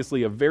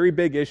obviously a very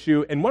big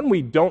issue, and one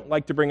we don't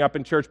like to bring up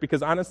in church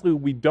because honestly,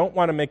 we don't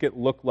want to make it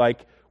look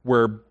like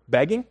we're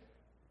begging,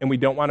 and we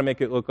don't want to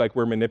make it look like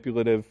we're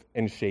manipulative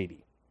and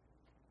shady.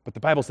 But the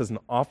Bible says an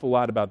awful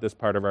lot about this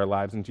part of our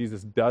lives, and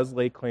Jesus does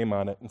lay claim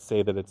on it and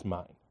say that it's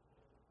mine.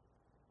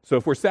 So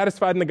if we're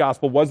satisfied in the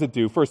gospel, what does it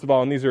do? First of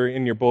all, and these are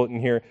in your bulletin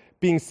here,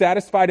 being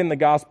satisfied in the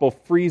gospel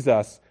frees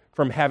us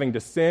from having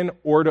to sin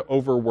or to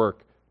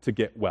overwork to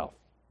get wealth.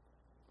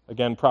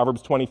 Again,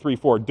 Proverbs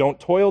 23:4, don't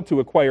toil to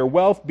acquire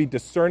wealth, be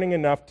discerning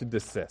enough to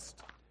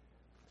desist.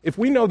 If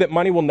we know that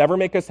money will never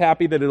make us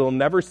happy, that it'll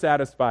never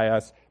satisfy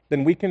us,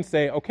 then we can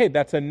say, okay,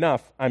 that's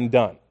enough, I'm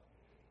done.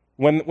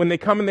 When they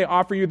come and they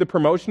offer you the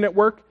promotion at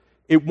work,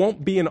 it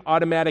won't be an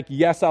automatic,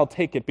 yes, I'll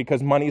take it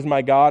because money's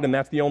my God and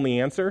that's the only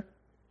answer.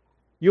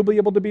 You'll be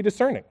able to be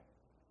discerning.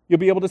 You'll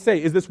be able to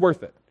say, is this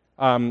worth it?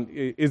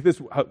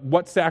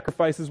 What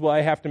sacrifices will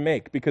I have to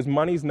make? Because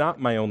money's not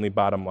my only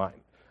bottom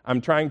line. I'm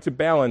trying to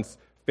balance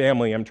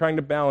family. I'm trying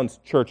to balance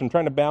church. I'm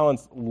trying to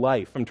balance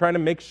life. I'm trying to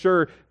make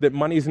sure that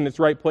money's in its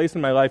right place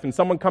in my life, and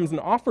someone comes and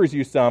offers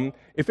you some.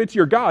 If it's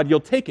your God, you'll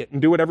take it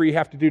and do whatever you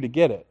have to do to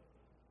get it.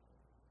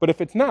 But if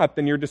it's not,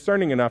 then you're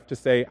discerning enough to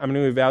say, I'm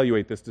going to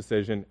evaluate this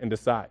decision and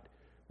decide.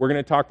 We're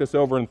going to talk this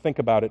over and think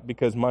about it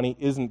because money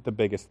isn't the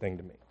biggest thing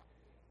to me.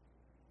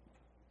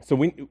 So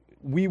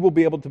we will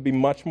be able to be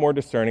much more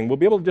discerning. We'll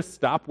be able to just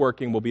stop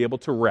working. We'll be able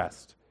to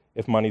rest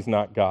if money's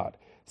not God.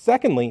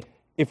 Secondly,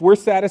 if we're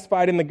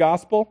satisfied in the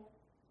gospel,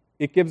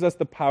 it gives us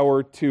the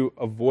power to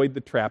avoid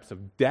the traps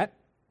of debt,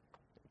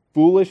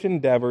 foolish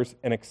endeavors,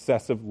 and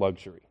excessive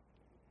luxury.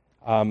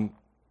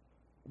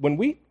 When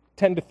we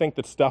tend to think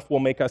that stuff will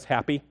make us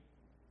happy,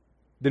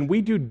 then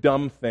we do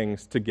dumb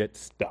things to get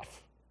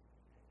stuff.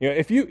 You know,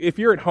 if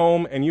you're at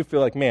home and you feel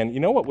like, man, you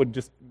know what would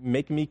just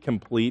make me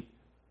complete?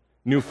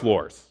 New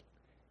floors.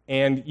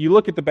 And you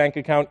look at the bank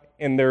account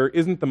and there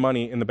isn't the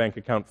money in the bank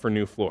account for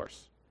new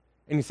floors.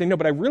 And you say, no,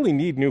 but I really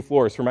need new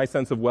floors for my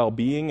sense of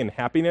well-being and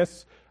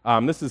happiness.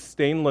 This is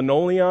stained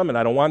linoleum, and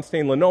I don't want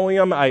stained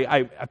linoleum.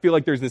 I feel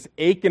like there's this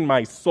ache in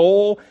my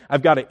soul.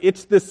 I've got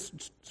to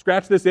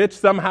scratch this itch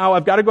somehow.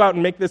 I've got to go out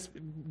and make this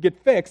get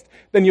fixed.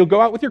 Then you'll go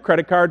out with your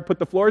credit card, put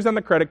the floors on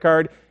the credit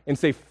card, and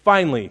say,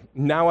 finally,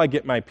 now I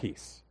get my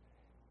peace.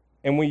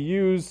 And we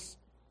use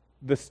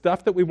the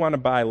stuff that we want to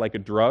buy like a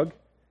drug,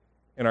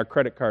 and our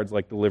credit cards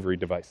like delivery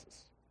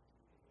devices.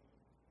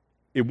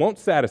 It won't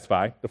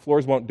satisfy. The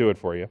floors won't do it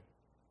for you.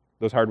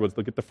 Those hardwoods,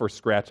 they'll get the first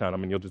scratch on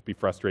them, and you'll just be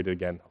frustrated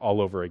again, all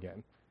over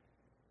again.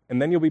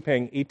 And then you'll be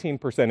paying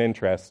 18%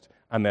 interest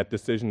on that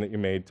decision that you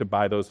made to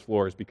buy those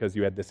floors because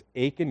you had this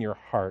ache in your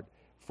heart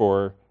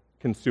for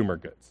consumer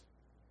goods.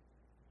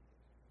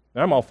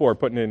 Now, I'm all for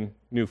putting in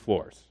new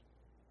floors.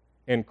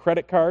 And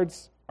credit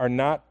cards are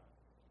not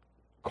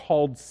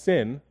called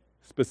sin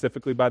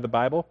specifically by the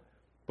Bible,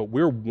 but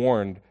we're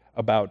warned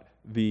about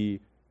the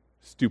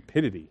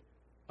stupidity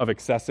of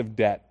excessive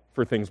debt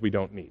for things we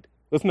don't need.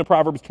 Listen to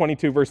Proverbs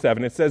 22, verse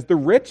 7. It says, the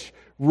rich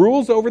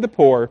rules over the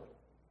poor,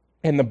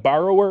 and the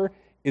borrower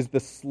is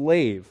the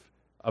slave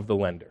of the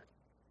lender.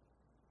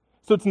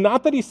 So it's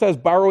not that he says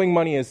borrowing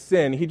money is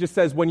sin. He just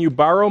says when you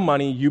borrow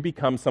money, you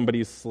become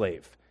somebody's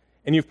slave.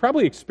 And you've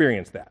probably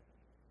experienced that.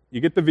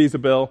 You get the Visa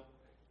bill,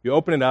 you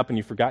open it up, and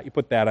you forgot you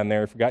put that on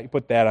there,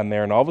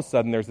 and all of a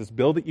sudden there's this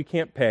bill that you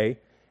can't pay.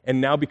 And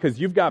now because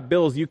you've got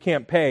bills you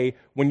can't pay,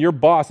 when your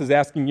boss is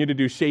asking you to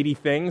do shady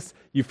things,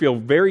 you feel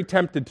very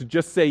tempted to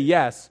just say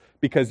yes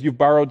because you've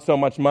borrowed so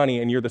much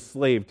money and you're the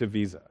slave to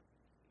Visa.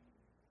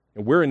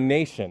 And we're a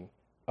nation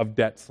of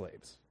debt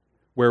slaves,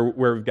 where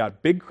we've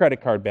got big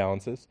credit card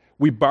balances.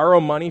 We borrow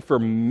money for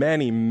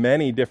many,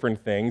 many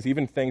different things,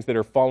 even things that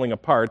are falling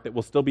apart that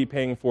we'll still be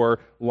paying for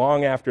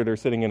long after they're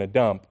sitting in a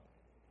dump.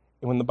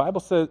 And when the Bible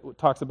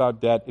talks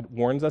about debt, it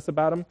warns us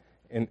about them,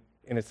 and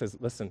it says,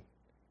 listen,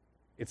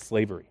 it's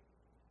slavery.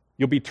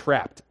 You'll be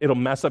trapped. It'll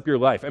mess up your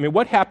life. I mean,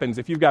 what happens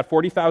if you've got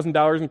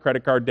 $40,000 in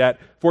credit card debt,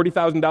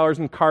 $40,000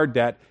 in car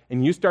debt,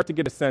 and you start to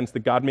get a sense that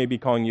God may be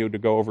calling you to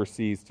go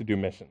overseas to do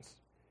missions?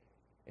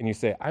 And you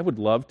say, I would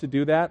love to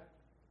do that,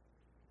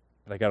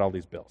 but I got all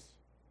these bills.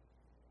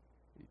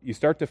 You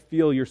start to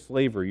feel your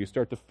slavery. You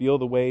start to feel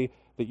the way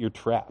that you're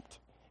trapped.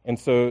 And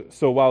so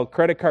while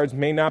credit cards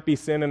may not be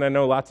sin, and I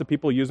know lots of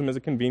people use them as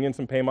a convenience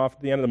and pay them off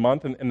at the end of the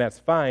month, and that's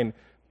fine,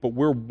 but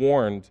we're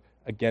warned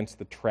against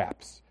the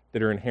traps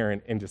that are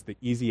inherent in just the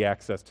easy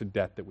access to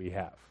debt that we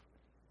have.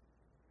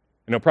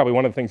 You know, probably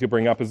one of the things you'll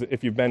bring up is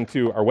if you've been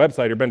to our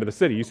website or been to the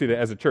city, you see that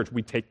as a church,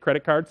 we take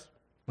credit cards.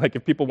 Like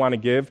if people want to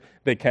give,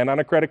 they can on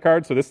a credit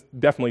card. So this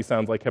definitely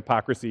sounds like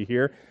hypocrisy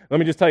here. Let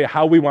me just tell you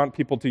how we want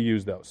people to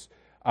use those.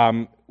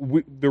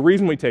 The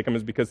reason we take them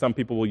is because some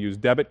people will use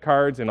debit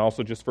cards and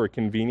also just for a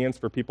convenience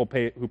for people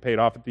who pay it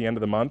off at the end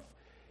of the month.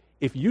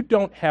 If you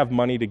don't have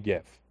money to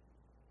give,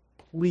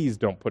 please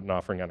don't put an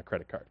offering on a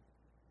credit card.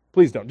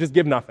 Please don't. Just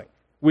give nothing.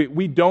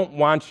 We don't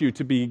want you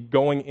to be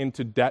going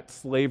into debt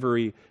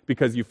slavery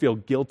because you feel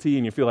guilty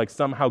and you feel like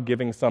somehow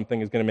giving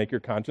something is going to make your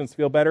conscience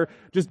feel better.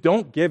 Just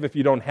don't give if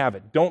you don't have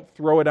it. Don't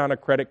throw it on a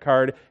credit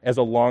card as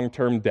a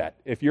long-term debt.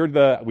 If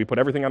we put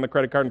everything on the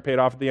credit card and pay it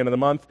off at the end of the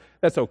month,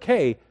 that's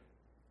okay,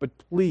 but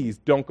please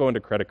don't go into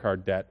credit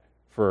card debt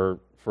for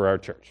our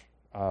church.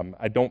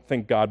 I don't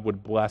think God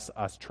would bless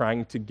us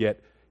trying to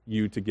get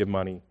you to give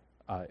money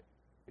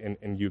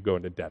and you go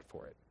into debt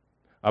for it.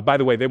 By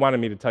the way, they wanted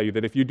me to tell you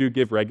that if you do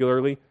give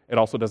regularly, it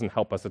also doesn't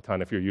help us a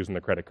ton if you're using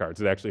the credit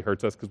cards. It actually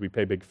hurts us because we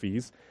pay big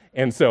fees.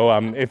 And so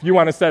if you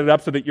want to set it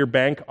up so that your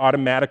bank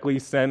automatically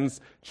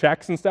sends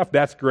checks and stuff,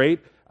 that's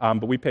great.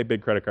 But we pay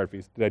big credit card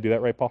fees. Did I do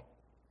that right, Paul?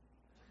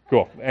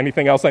 Cool.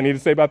 Anything else I need to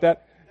say about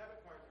that?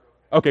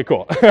 Okay,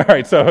 cool. All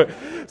right, so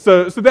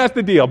that's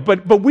the deal.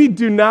 But we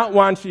do not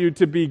want you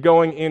to be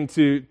going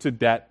into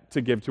debt to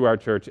give to our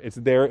church. It's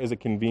there as a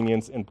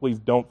convenience, and please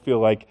don't feel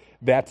like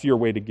that's your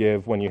way to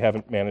give when you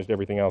haven't managed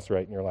everything else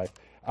right in your life.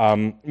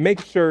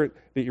 Make sure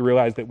that you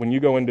realize that when you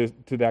go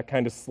into that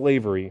kind of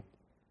slavery,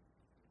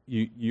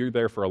 you're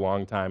there for a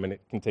long time, and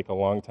it can take a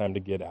long time to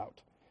get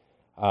out.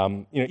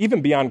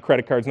 Even beyond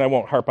credit cards, and I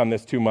won't harp on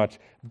this too much,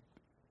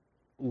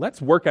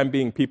 let's work on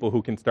being people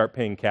who can start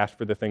paying cash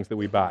for the things that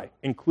we buy,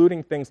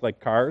 including things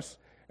like cars.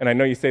 And I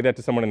know you say that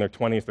to someone in their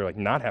 20s, they're like,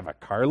 not have a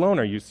car loan?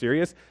 Are you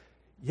serious?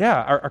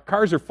 Yeah, our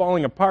cars are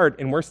falling apart,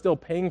 and we're still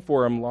paying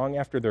for them long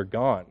after they're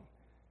gone.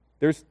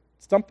 There's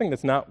something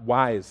that's not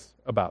wise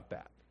about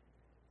that.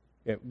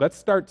 Let's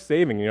start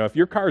saving. If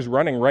your car's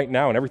running right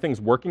now and everything's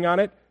working on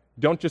it,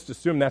 don't just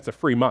assume that's a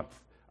free month.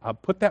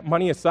 Put that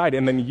money aside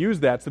and then use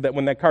that so that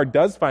when that car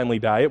does finally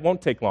die, it won't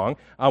take long.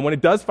 When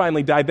it does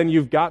finally die, then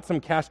you've got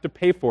some cash to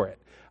pay for it.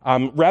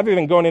 Rather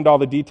than going into all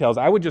the details,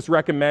 I would just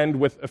recommend,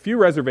 with a few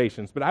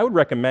reservations, but I would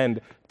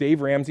recommend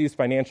Dave Ramsey's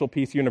Financial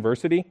Peace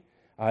University.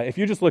 If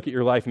you just look at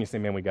your life and you say,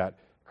 man, we got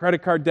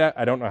credit card debt,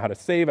 I don't know how to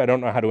save, I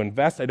don't know how to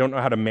invest, I don't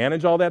know how to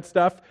manage all that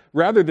stuff,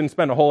 rather than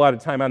spend a whole lot of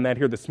time on that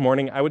here this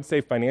morning, I would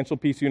say Financial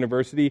Peace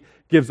University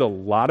gives a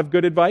lot of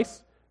good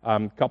advice.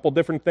 Couple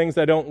different things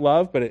I don't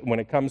love, but when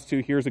it comes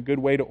to here's a good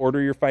way to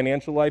order your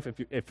financial life,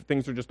 if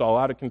things are just all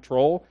out of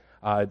control,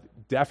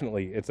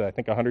 definitely, it's I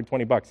think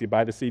 $120. You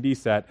buy the CD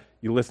set,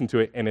 you listen to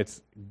it, and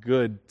it's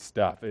good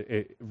stuff.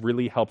 It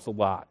really helps a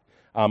lot.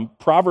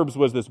 Proverbs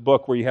was this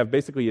book where you have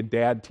basically a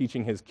dad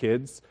teaching his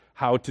kids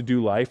how to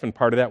do life, and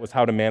part of that was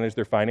how to manage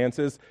their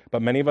finances,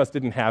 but many of us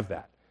didn't have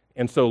that.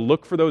 And so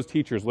look for those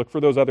teachers, look for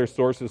those other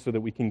sources so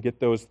that we can get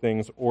those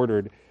things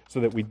ordered so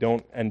that we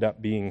don't end up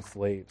being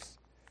slaves.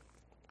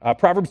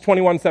 Proverbs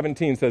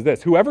 21:17 says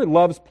this, whoever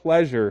loves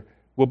pleasure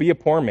will be a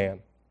poor man.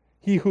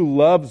 He who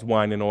loves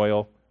wine and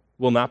oil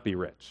will not be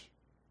rich.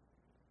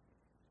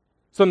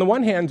 So on the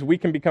one hand, we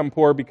can become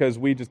poor because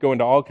we just go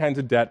into all kinds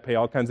of debt, pay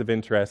all kinds of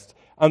interest.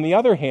 On the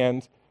other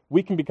hand,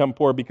 we can become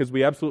poor because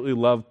we absolutely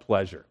love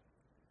pleasure.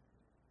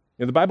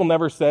 The Bible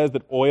never says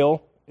that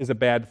oil is a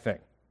bad thing.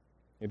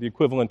 The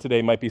equivalent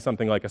today might be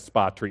something like a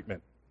spa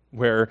treatment,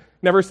 where it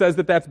never says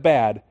that that's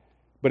bad.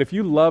 But if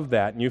you love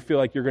that and you feel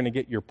like you're going to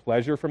get your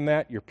pleasure from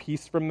that, your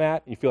peace from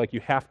that, you feel like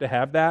you have to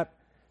have that,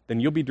 then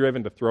you'll be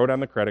driven to throw it on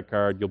the credit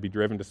card. You'll be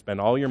driven to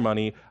spend all your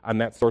money on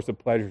that source of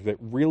pleasure that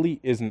really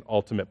isn't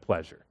ultimate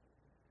pleasure.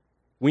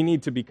 We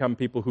need to become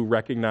people who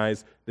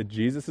recognize that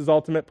Jesus is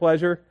ultimate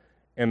pleasure,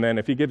 and then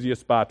if he gives you a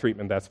spa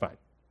treatment, that's fine.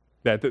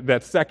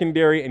 That's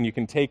secondary, and you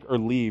can take or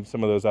leave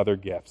some of those other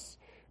gifts.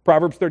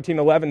 Proverbs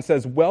 13:11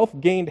 says,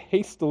 wealth gained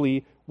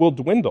hastily will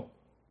dwindle,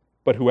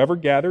 but whoever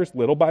gathers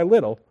little by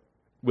little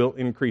will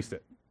increase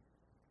it.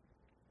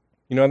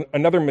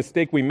 Another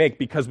mistake we make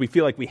because we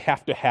feel like we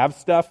have to have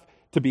stuff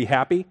to be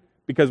happy,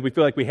 because we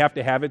feel like we have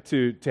to have it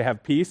to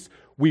have peace.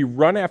 We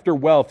run after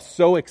wealth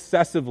so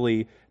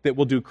excessively that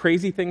we'll do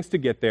crazy things to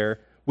get there.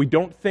 We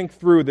don't think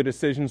through the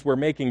decisions we're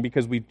making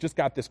because we've just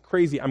got this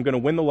crazy, I'm going to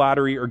win the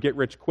lottery or get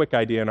rich quick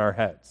idea in our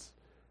heads.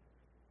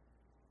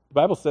 The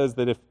Bible says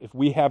that if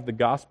we have the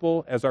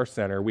gospel as our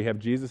center, we have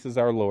Jesus as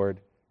our Lord,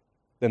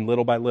 then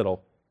little by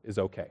little is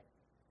okay.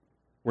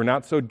 We're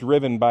not so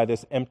driven by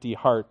this empty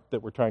heart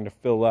that we're trying to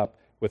fill up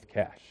with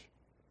cash.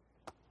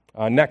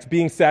 Next,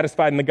 being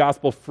satisfied in the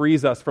gospel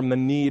frees us from the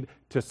need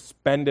to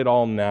spend it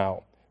all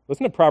now.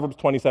 Listen to Proverbs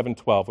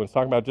 27:12 when it's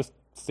talking about just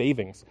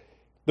savings.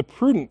 The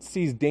prudent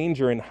sees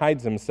danger and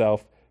hides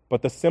himself,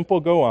 but the simple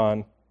go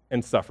on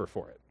and suffer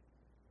for it.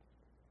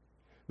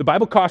 The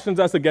Bible cautions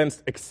us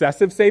against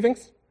excessive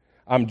savings.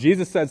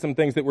 Jesus said some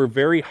things that were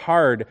very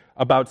hard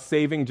about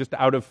saving just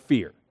out of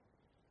fear.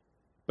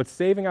 But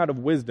saving out of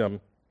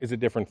wisdom is a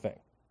different thing.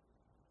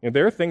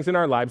 There are things in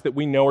our lives that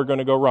we know are going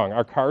to go wrong.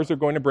 Our cars are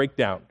going to break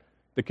down.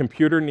 The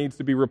computer needs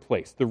to be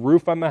replaced. The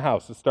roof on the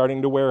house is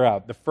starting to wear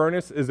out. The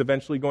furnace is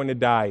eventually going to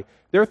die.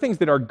 There are things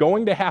that are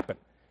going to happen.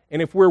 And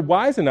if we're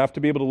wise enough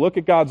to be able to look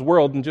at God's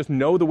world and just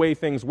know the way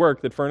things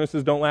work, that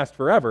furnaces don't last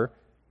forever,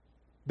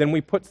 then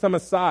we put some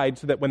aside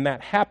so that when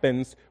that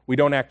happens, we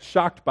don't act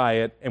shocked by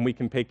it and we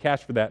can pay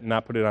cash for that and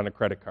not put it on a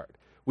credit card.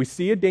 We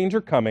see a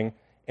danger coming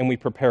and we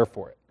prepare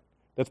for it.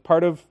 That's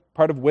part of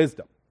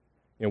wisdom.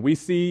 We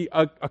see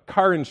a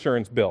car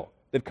insurance bill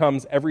that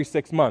comes every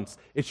 6 months.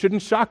 It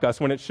shouldn't shock us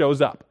when it shows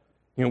up.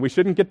 We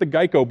shouldn't get the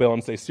Geico bill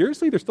and say,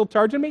 seriously, they're still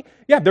charging me?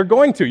 Yeah, they're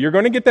going to. You're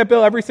going to get that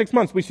bill every 6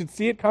 months. We should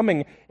see it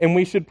coming and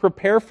we should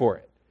prepare for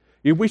it.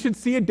 We should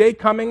see a day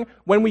coming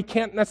when we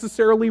can't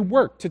necessarily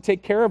work to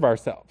take care of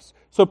ourselves.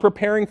 So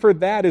preparing for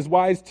that is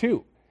wise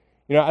too.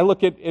 I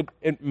look at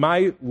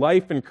my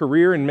life and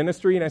career and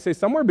ministry and I say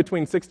somewhere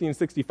between 60 and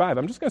 65,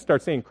 I'm just going to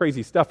start saying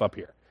crazy stuff up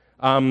here.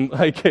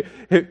 I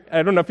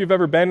don't know if you've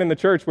ever been in the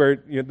church where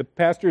the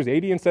pastor is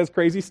 80 and says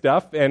crazy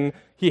stuff and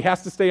he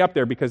has to stay up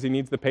there because he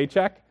needs the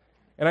paycheck.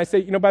 And I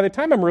say, by the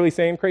time I'm really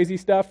saying crazy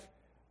stuff,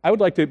 I would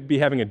like to be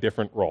having a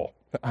different role.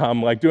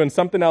 Like doing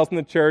something else in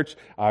the church,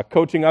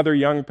 coaching other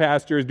young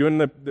pastors, doing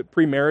the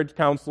pre-marriage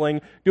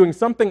counseling, doing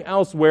something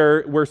else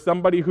where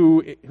somebody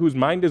whose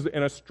mind is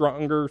in a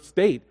stronger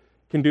state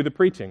can do the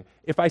preaching.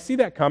 If I see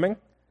that coming,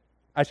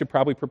 I should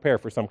probably prepare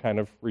for some kind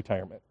of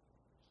retirement.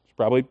 I should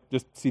probably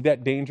just see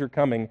that danger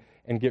coming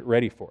and get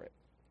ready for it.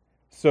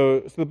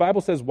 So the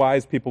Bible says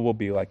wise people will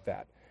be like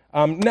that.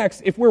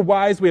 Next, if we're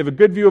wise, we have a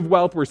good view of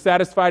wealth, we're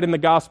satisfied in the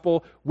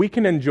gospel, we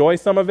can enjoy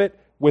some of it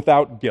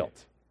without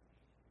guilt.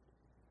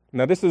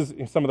 Now, this is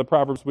some of the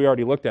Proverbs we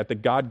already looked at,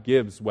 that God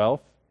gives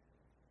wealth.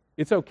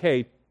 It's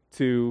okay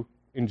to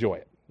enjoy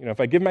it. If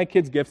I give my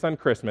kids gifts on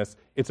Christmas,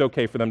 it's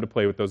okay for them to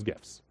play with those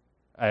gifts.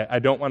 I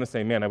don't want to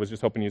say, man, I was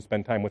just hoping you'd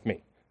spend time with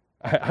me.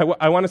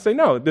 I want to say,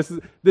 no, this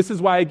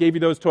is why I gave you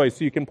those toys,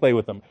 so you can play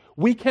with them.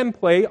 We can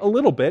play a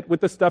little bit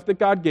with the stuff that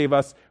God gave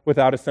us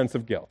without a sense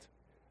of guilt.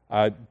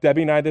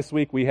 Debbie and I this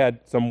week, we had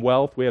some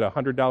wealth. We had a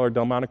 $100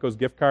 Delmonico's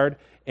gift card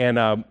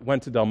and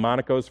went to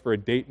Delmonico's for a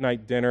date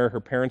night dinner.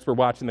 Her parents were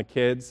watching the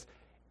kids,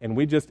 and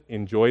we just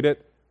enjoyed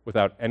it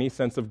without any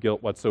sense of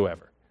guilt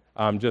whatsoever.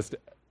 Just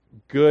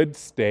good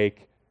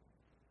steak,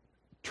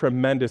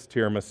 tremendous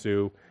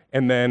tiramisu,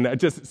 and then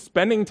just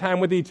spending time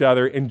with each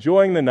other,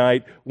 enjoying the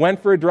night,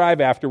 went for a drive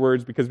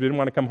afterwards because we didn't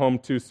want to come home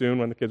too soon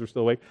when the kids were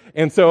still awake.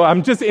 And so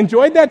just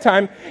enjoyed that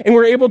time, and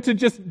we were able to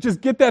just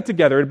get that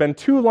together. It had been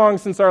too long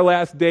since our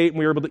last date, and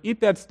we were able to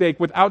eat that steak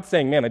without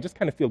saying, man, I just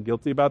kind of feel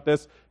guilty about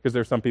this because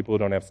there are some people who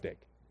don't have steak.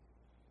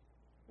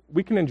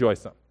 We can enjoy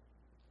some.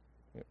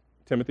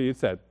 Timothy had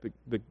said,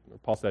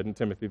 Paul said in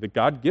Timothy, that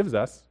God gives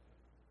us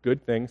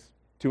good things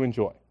to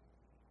enjoy.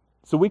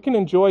 So we can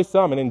enjoy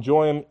some and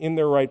enjoy them in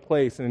their right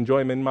place and enjoy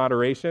them in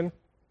moderation,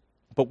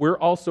 but we're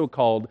also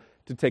called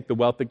to take the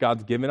wealth that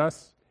God's given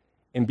us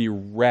and be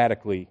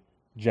radically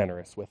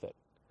generous with it.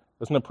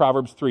 Listen to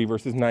Proverbs 3,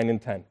 verses 9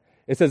 and 10.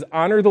 It says,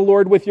 honor the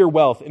Lord with your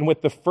wealth and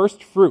with the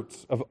first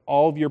fruits of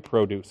all of your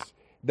produce.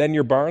 Then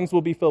your barns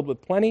will be filled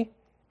with plenty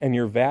and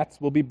your vats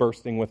will be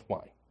bursting with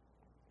wine.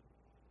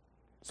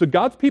 So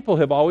God's people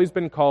have always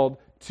been called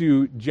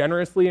to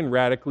generously and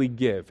radically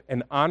give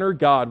and honor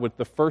God with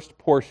the first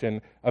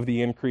portion of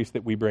the increase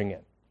that we bring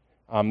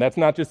in. That's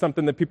not just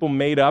something that people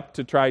made up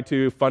to try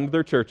to fund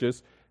their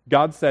churches.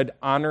 God said,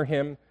 honor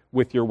him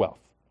with your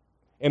wealth.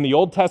 In the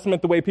Old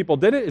Testament, the way people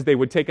did it is they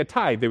would take a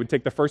tithe. They would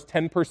take the first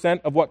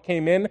 10% of what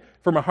came in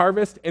from a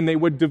harvest, and they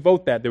would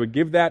devote that. They would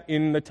give that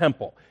in the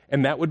temple,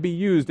 and that would be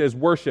used as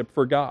worship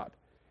for God.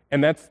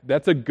 And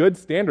that's a good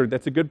standard.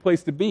 That's a good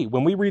place to be.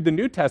 When we read the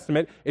New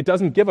Testament, it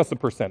doesn't give us a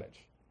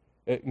percentage.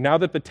 Now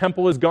that the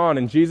temple is gone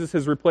and Jesus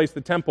has replaced the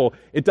temple,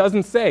 it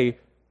doesn't say,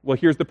 well,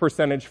 here's the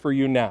percentage for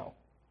you now.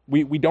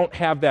 We don't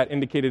have that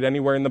indicated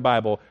anywhere in the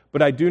Bible,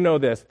 but I do know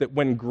this, that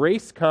when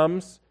grace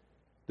comes,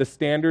 the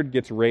standard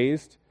gets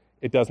raised,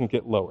 it doesn't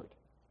get lowered.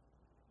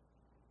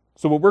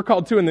 So what we're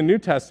called to in the New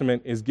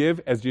Testament is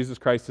give as Jesus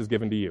Christ has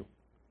given to you.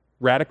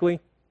 Radically,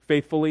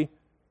 faithfully,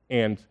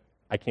 and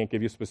I can't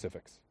give you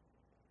specifics.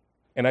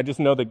 And I just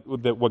know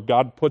that what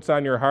God puts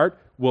on your heart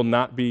will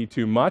not be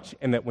too much,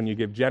 and that when you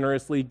give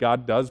generously,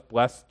 God does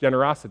bless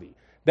generosity.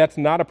 That's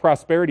not a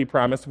prosperity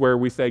promise where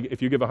we say,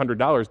 if you give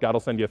 $100, God will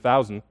send you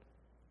 1,000.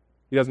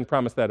 He doesn't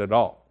promise that at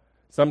all.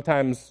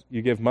 Sometimes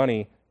you give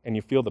money and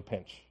you feel the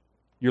pinch.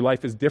 Your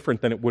life is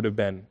different than it would have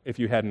been if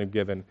you hadn't have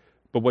given.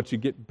 But what you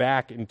get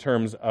back in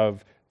terms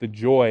of the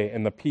joy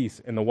and the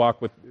peace and the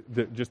walk with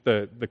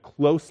the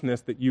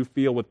closeness that you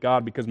feel with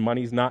God because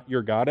money's not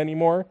your God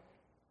anymore,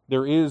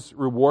 there is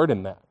reward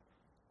in that.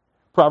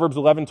 Proverbs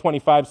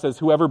 11:25 says,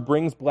 whoever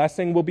brings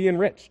blessing will be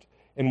enriched,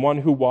 and one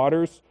who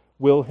waters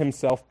will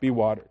himself be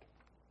watered.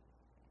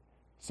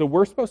 So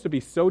we're supposed to be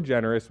so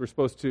generous, we're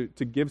supposed to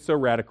give so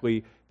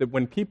radically that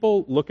when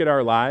people look at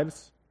our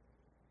lives,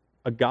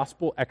 a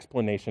gospel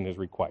explanation is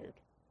required.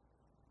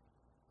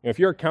 You know, if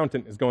your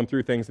accountant is going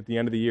through things at the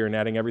end of the year and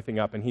adding everything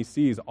up, and he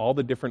sees all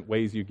the different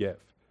ways you give,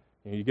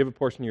 you give a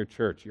portion of your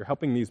church, you're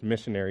helping these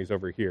missionaries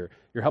over here,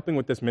 you're helping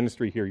with this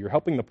ministry here, you're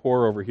helping the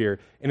poor over here,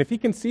 and if he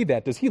can see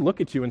that, does he look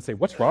at you and say,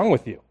 what's wrong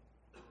with you?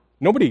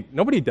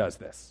 Nobody does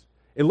this.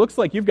 It looks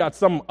like you've got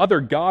some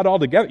other God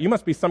altogether. You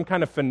must be some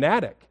kind of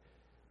fanatic.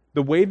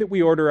 The way that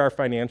we order our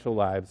financial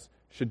lives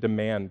should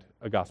demand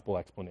a gospel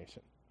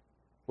explanation,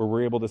 where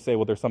we're able to say,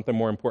 well, there's something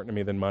more important to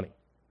me than money.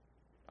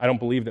 I don't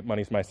believe that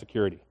money's my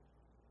security.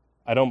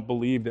 I don't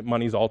believe that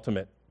money's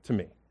ultimate to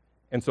me.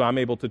 And so I'm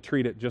able to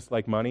treat it just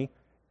like money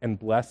and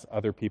bless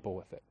other people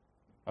with it.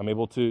 I'm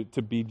able to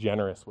be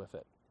generous with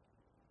it.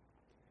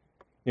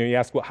 You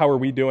ask, well, how are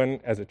we doing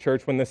as a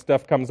church when this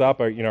stuff comes up?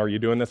 Are you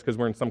doing this because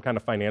we're in some kind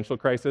of financial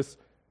crisis?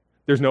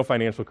 There's no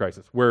financial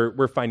crisis.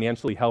 We're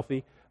financially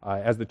healthy.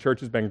 As the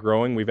church has been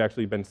growing, we've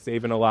actually been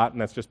saving a lot,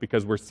 and that's just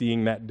because we're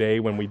seeing that day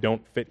when we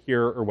don't fit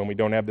here or when we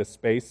don't have this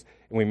space,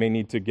 and we may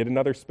need to get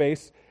another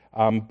space.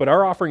 But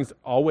our offerings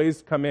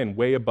always come in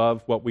way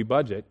above what we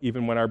budget,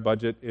 even when our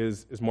budget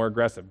is more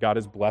aggressive. God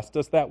has blessed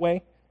us that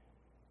way,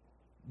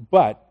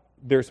 but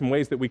there's some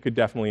ways that we could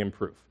definitely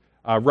improve.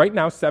 Right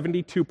now,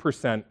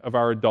 72% of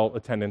our adult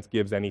attendance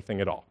gives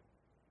anything at all.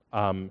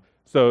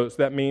 So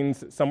that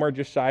means somewhere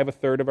just shy of a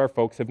third of our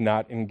folks have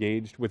not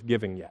engaged with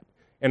giving yet.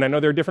 And I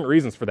know there are different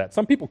reasons for that.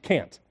 Some people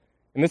can't.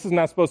 And this is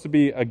not supposed to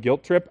be a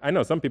guilt trip. I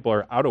know some people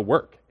are out of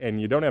work and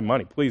you don't have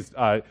money. Please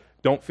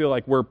don't feel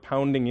like we're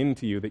pounding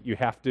into you that you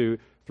have to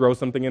throw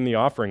something in the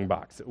offering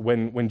box.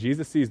 When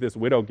Jesus sees this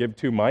widow give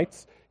 2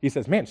 mites, he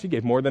says, man, she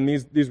gave more than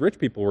these rich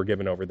people were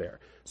giving over there.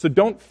 So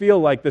don't feel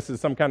like this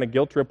is some kind of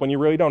guilt trip when you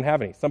really don't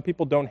have any. Some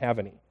people don't have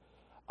any.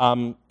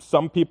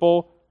 Some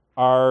people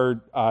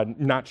are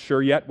not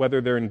sure yet whether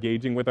they're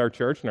engaging with our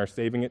church and are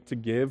saving it to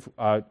give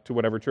to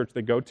whatever church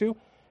they go to.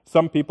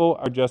 Some people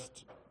are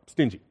just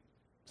stingy.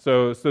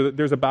 So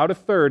there's about a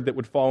third that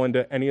would fall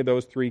into any of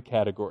those 3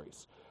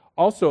 categories.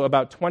 Also,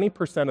 about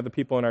 20% of the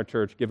people in our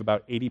church give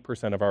about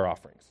 80% of our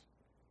offerings.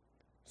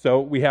 So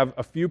we have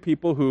a few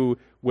people who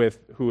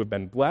have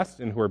been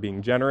blessed and who are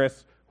being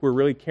generous, who are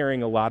really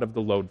carrying a lot of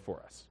the load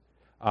for us.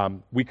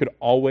 We could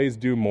always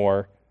do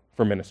more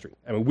for ministry.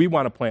 I mean, we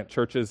want to plant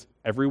churches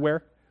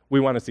everywhere. We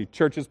want to see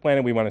churches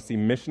planted. We want to see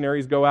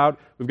missionaries go out.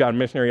 We've got a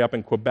missionary up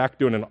in Quebec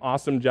doing an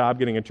awesome job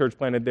getting a church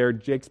planted there.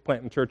 Jake's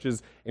planting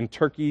churches in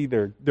Turkey.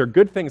 There are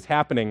good things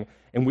happening,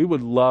 and we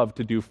would love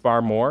to do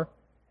far more.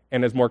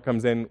 And as more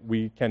comes in,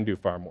 we can do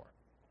far more.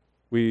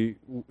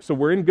 So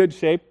we're in good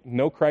shape,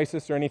 no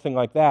crisis or anything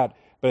like that,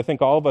 but I think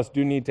all of us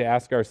do need to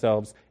ask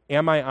ourselves,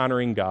 am I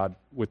honoring God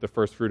with the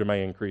first fruit of my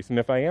increase? And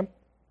if I am,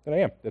 then I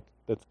am.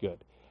 That's good.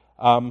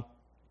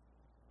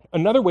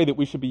 Another way that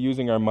we should be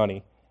using our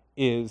money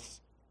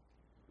is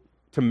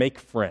to make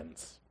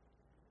friends.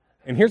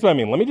 And here's what I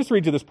mean. Let me just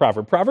read you this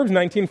proverb. Proverbs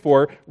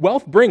 19:4,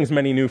 wealth brings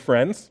many new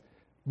friends,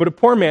 but a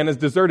poor man is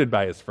deserted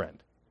by his friend.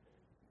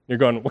 You're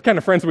going, what kind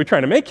of friends are we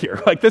trying to make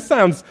here? Like, this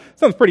sounds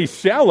pretty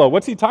shallow.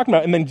 What's he talking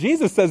about? And then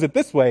Jesus says it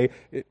this way,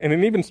 in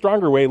an even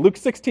stronger way. Luke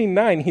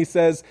 16:9, he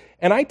says,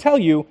 and I tell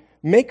you,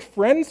 make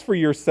friends for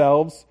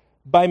yourselves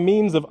by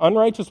means of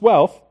unrighteous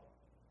wealth,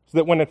 so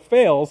that when it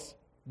fails,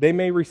 they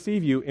may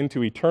receive you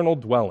into eternal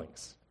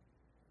dwellings.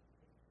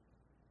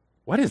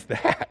 What is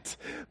that?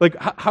 Like,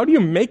 how do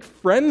you make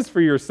friends for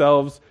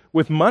yourselves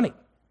with money?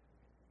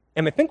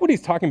 And I think what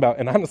he's talking about,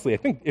 and honestly, I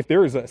think if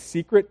there is a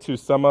secret to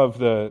some of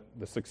the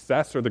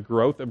success or the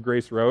growth of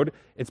Grace Road,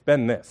 it's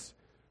been this.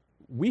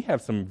 We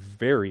have some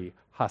very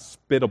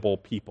hospitable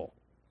people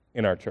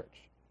in our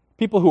church.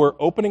 People who are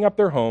opening up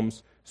their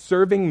homes,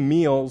 serving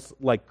meals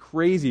like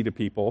crazy to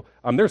people.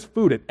 There's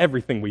food at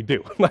everything we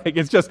do. Like,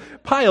 it's just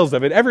piles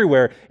of it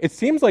everywhere. It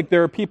seems like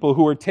there are people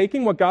who are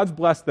taking what God's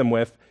blessed them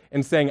with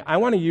and saying, I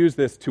want to use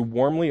this to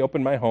warmly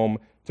open my home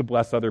to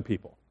bless other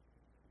people.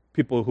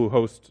 People who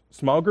host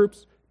small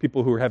groups,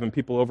 people who are having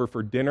people over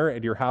for dinner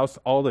at your house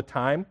all the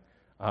time.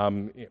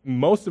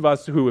 Most of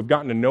us who have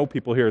gotten to know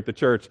people here at the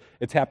church,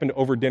 it's happened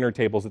over dinner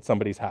tables at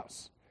somebody's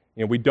house.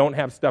 We don't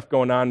have stuff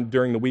going on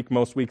during the week,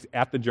 most weeks,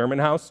 at the German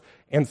house,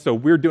 and so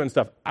we're doing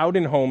stuff out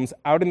in homes,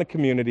 out in the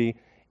community,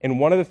 and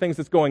one of the things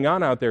that's going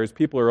on out there is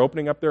people are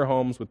opening up their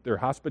homes with their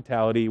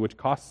hospitality, which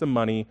costs some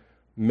money,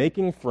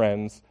 making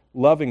friends,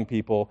 loving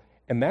people,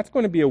 And that's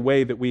going to be a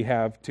way that we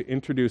have to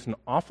introduce an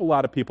awful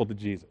lot of people to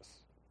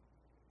Jesus.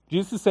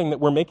 Jesus is saying that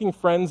we're making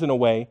friends in a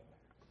way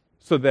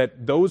so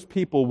that those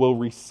people will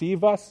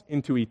receive us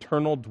into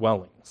eternal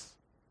dwellings.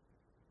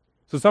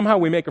 So somehow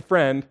we make a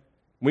friend,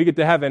 we get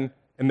to heaven,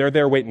 and they're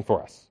there waiting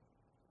for us.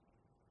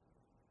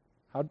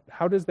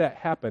 How does that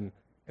happen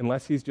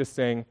unless he's just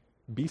saying,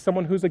 be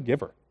someone who's a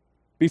giver?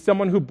 Be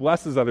someone who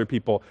blesses other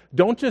people.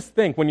 Don't just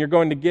think when you're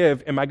going to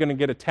give, am I going to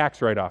get a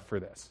tax write-off for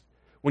this?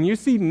 When you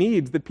see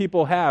needs that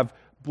people have,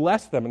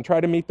 bless them and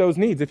try to meet those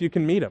needs if you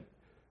can meet them.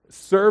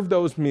 Serve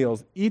those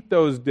meals, eat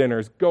those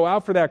dinners, go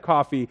out for that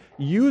coffee,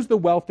 use the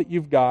wealth that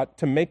you've got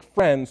to make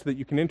friends so that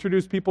you can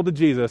introduce people to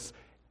Jesus,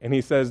 and he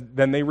says,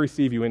 then they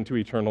receive you into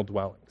eternal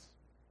dwellings.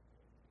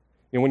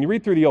 You know, when you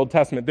read through the Old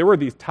Testament, there were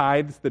these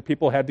tithes that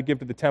people had to give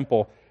to the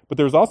temple, but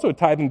there was also a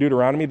tithe in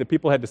Deuteronomy that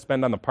people had to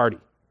spend on the party.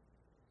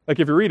 Like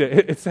if you read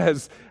it, it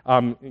says,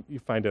 you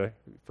find I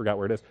forgot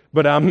where it is,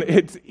 but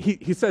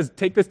he says,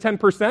 take this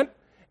 10%,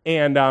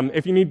 and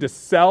if you need to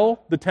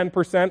sell the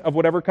 10% of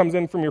whatever comes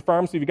in from your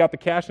farm, so you've got the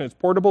cash and it's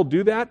portable,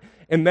 do that,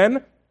 and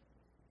then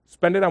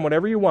spend it on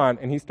whatever you want,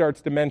 and he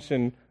starts to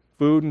mention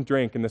food and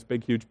drink in this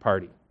big, huge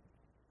party.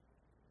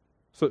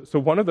 So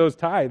one of those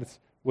tithes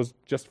was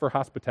just for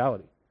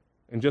hospitality,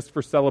 and just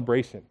for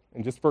celebration,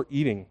 and just for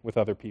eating with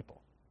other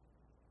people.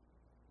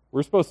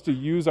 We're supposed to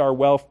use our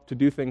wealth to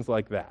do things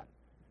like that.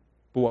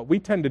 But what we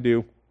tend to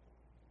do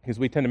is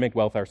we tend to make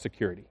wealth our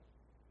security.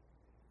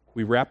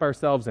 We wrap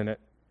ourselves in it,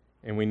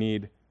 and we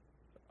need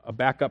a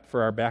backup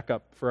for our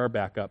backup for our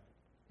backup,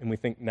 and we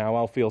think, now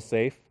I'll feel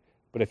safe.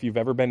 But if you've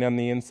ever been on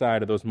the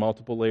inside of those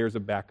multiple layers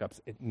of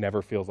backups, it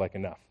never feels like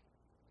enough.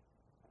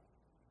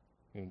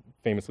 And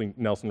famously,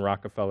 Nelson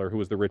Rockefeller, who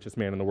was the richest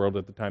man in the world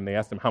at the time, they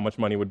asked him how much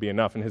money would be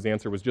enough, and his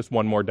answer was just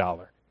 $1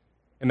 more.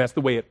 And that's the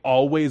way it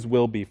always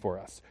will be for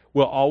us.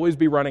 We'll always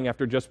be running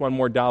after just $1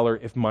 more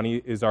if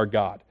money is our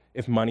God,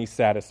 if money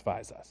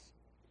satisfies us.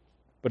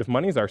 But if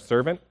money is our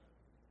servant,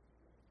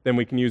 then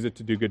we can use it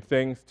to do good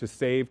things, to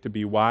save, to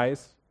be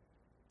wise,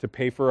 to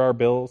pay for our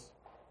bills,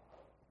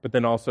 but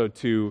then also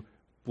to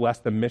bless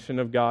the mission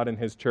of God and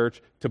his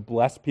church, to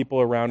bless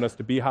people around us,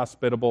 to be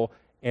hospitable,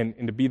 and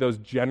to be those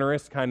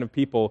generous kind of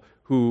people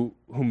who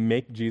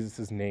make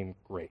Jesus' name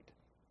great.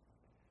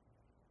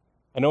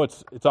 I know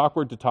it's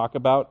awkward to talk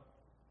about,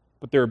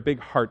 but there are big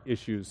heart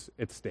issues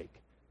at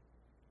stake.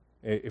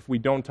 If we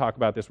don't talk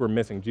about this, we're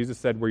missing. Jesus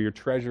said, where your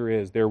treasure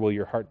is, there will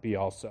your heart be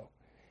also.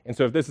 And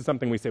so if this is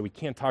something we say, we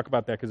can't talk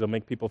about that because it'll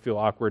make people feel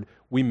awkward,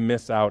 we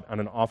miss out on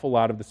an awful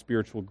lot of the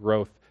spiritual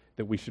growth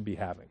that we should be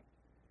having.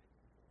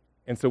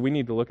 And so we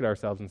need to look at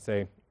ourselves and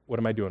say, what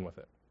am I doing with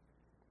it?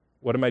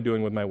 What am I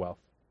doing with my wealth?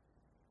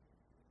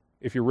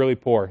 If you're really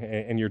poor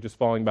and you're just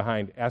falling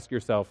behind, ask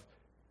yourself,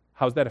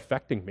 how's that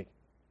affecting me?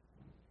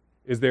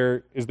 Is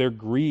there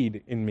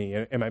greed in me?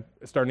 Am I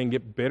starting to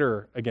get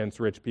bitter against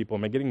rich people?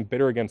 Am I getting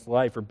bitter against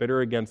life or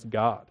bitter against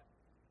God?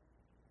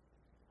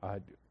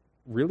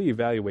 Really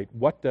evaluate,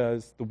 what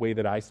does the way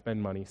that I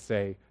spend money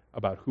say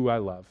about who I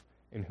love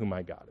and who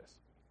my God is?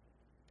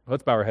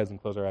 Let's bow our heads and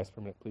close our eyes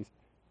for a minute, please.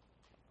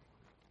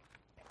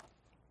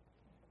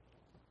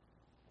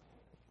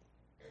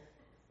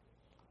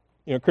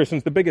 You know,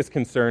 Christians, the biggest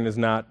concern is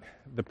not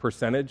the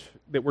percentage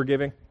that we're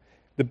giving.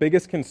 The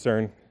biggest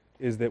concern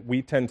is that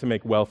we tend to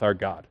make wealth our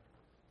God.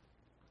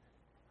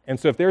 And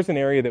so if there's an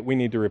area that we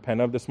need to repent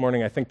of this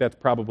morning, I think that's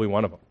probably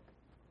one of them.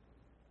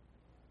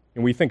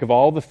 And we think of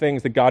all the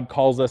things that God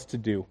calls us to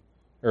do,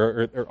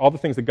 or all the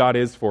things that God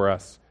is for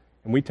us,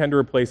 and we tend to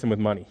replace him with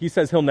money. He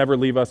says he'll never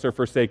leave us or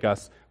forsake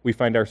us. We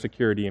find our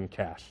security in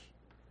cash.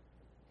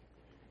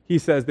 He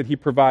says that he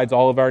provides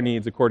all of our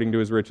needs according to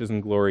his riches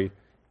and glory,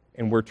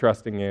 and we're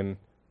trusting in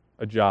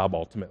a job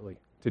ultimately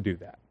to do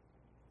that.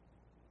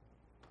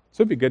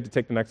 So it'd be good to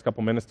take the next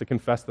couple minutes to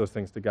confess those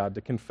things to God,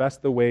 to confess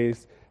the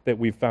ways that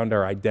we've found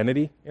our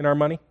identity in our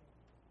money,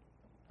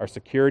 our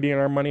security in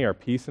our money, our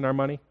peace in our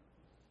money.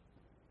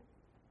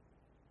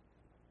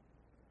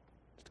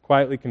 Just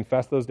quietly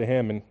confess those to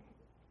him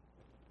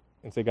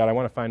and say, God, I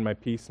want to find my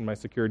peace and my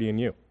security in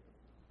you.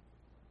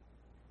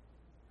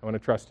 I want to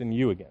trust in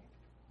you again.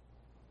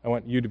 I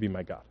want you to be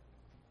my God.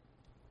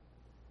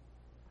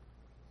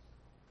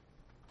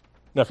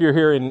 Now, if you're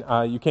here and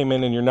you came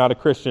in and you're not a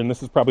Christian,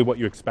 this is probably what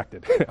you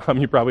expected.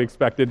 You probably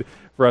expected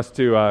for us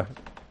to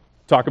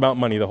talk about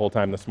money the whole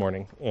time this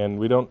morning. And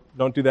we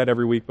don't do that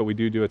every week, but we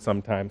do it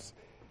sometimes.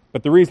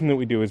 But the reason that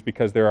we do is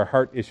because there are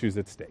heart issues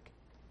at stake.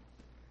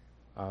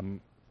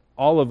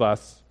 All of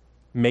us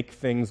make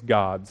things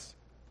gods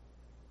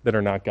that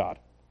are not God.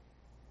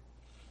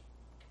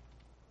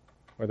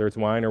 Whether it's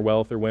wine or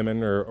wealth or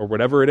women or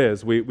whatever it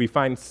is, we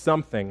find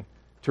something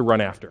to run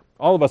after.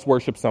 All of us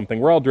worship something.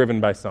 We're all driven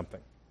by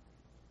something.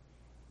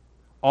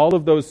 All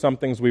of those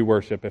somethings we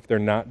worship, if they're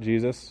not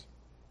Jesus,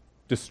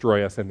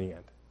 destroy us in the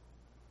end.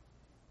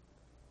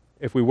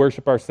 If we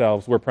worship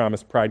ourselves, we're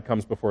promised pride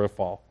comes before a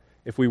fall.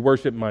 If we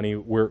worship money,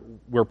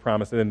 we're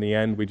promised that in the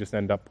end we just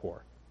end up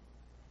poor.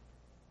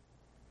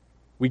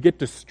 We get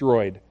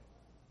destroyed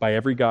by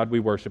every God we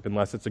worship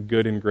unless it's a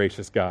good and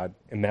gracious God,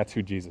 and that's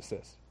who Jesus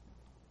is.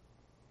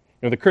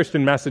 The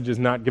Christian message is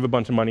not give a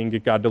bunch of money and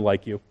get God to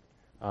like you.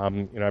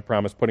 I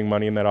promise putting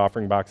money in that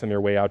offering box on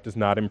your way out does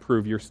not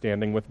improve your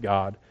standing with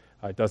God.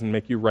 It doesn't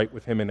make you right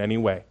with him in any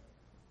way.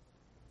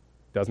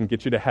 It doesn't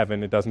get you to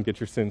heaven. It doesn't get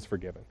your sins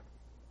forgiven.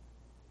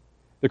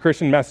 The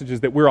Christian message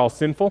is that we're all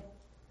sinful.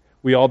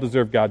 We all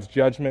deserve God's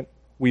judgment.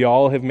 We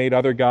all have made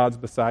other gods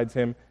besides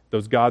him.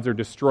 Those gods are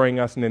destroying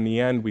us, and in the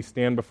end, we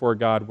stand before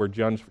God. We're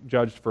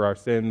judged for our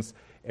sins,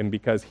 and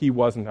because he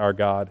wasn't our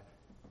God,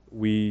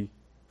 we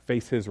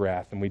face his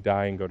wrath, and we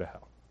die and go to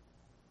hell.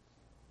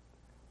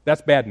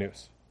 That's bad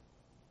news.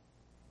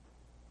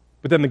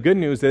 But then the good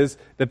news is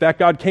that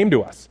God came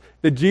to us.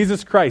 That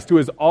Jesus Christ, who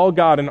is all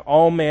God and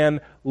all man,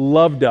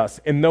 loved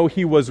us. And though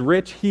he was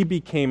rich, he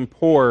became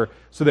poor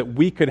so that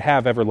we could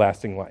have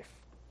everlasting life.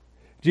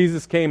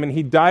 Jesus came and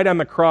he died on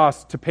the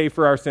cross to pay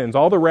for our sins.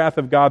 All the wrath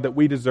of God that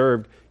we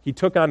deserved, he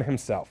took on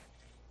himself.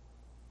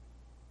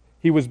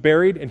 He was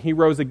buried and he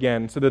rose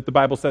again so that the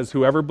Bible says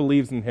whoever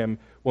believes in him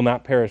will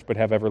not perish but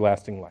have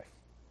everlasting life.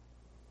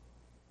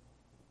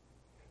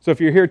 So if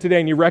you're here today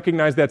and you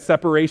recognize that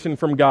separation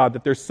from God,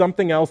 that there's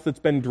something else that's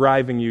been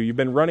driving you, you've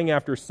been running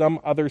after some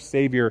other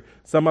Savior,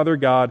 some other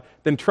God,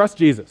 then trust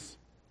Jesus.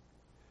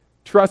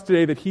 Trust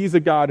today that he's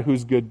a God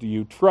who's good to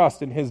you.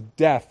 Trust in his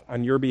death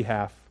on your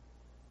behalf.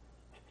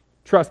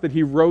 Trust that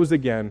he rose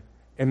again,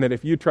 and that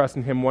if you trust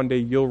in him, one day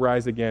you'll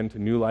rise again to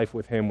new life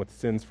with him with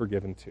sins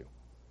forgiven too.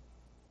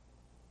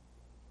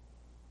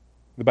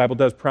 The Bible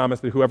does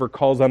promise that whoever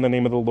calls on the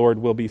name of the Lord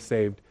will be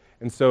saved.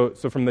 And so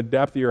from the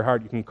depth of your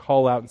heart, you can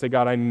call out and say,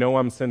 God, I know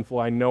I'm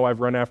sinful. I know I've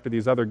run after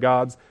these other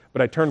gods,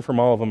 but I turn from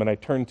all of them and I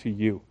turn to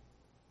you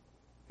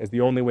as the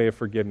only way of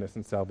forgiveness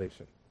and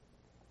salvation.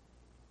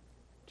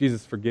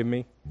 Jesus, forgive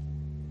me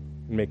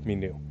and make me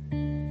new.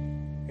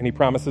 And he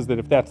promises that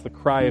if that's the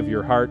cry of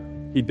your heart,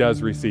 he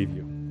does receive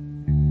you.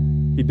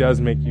 He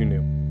does make you new.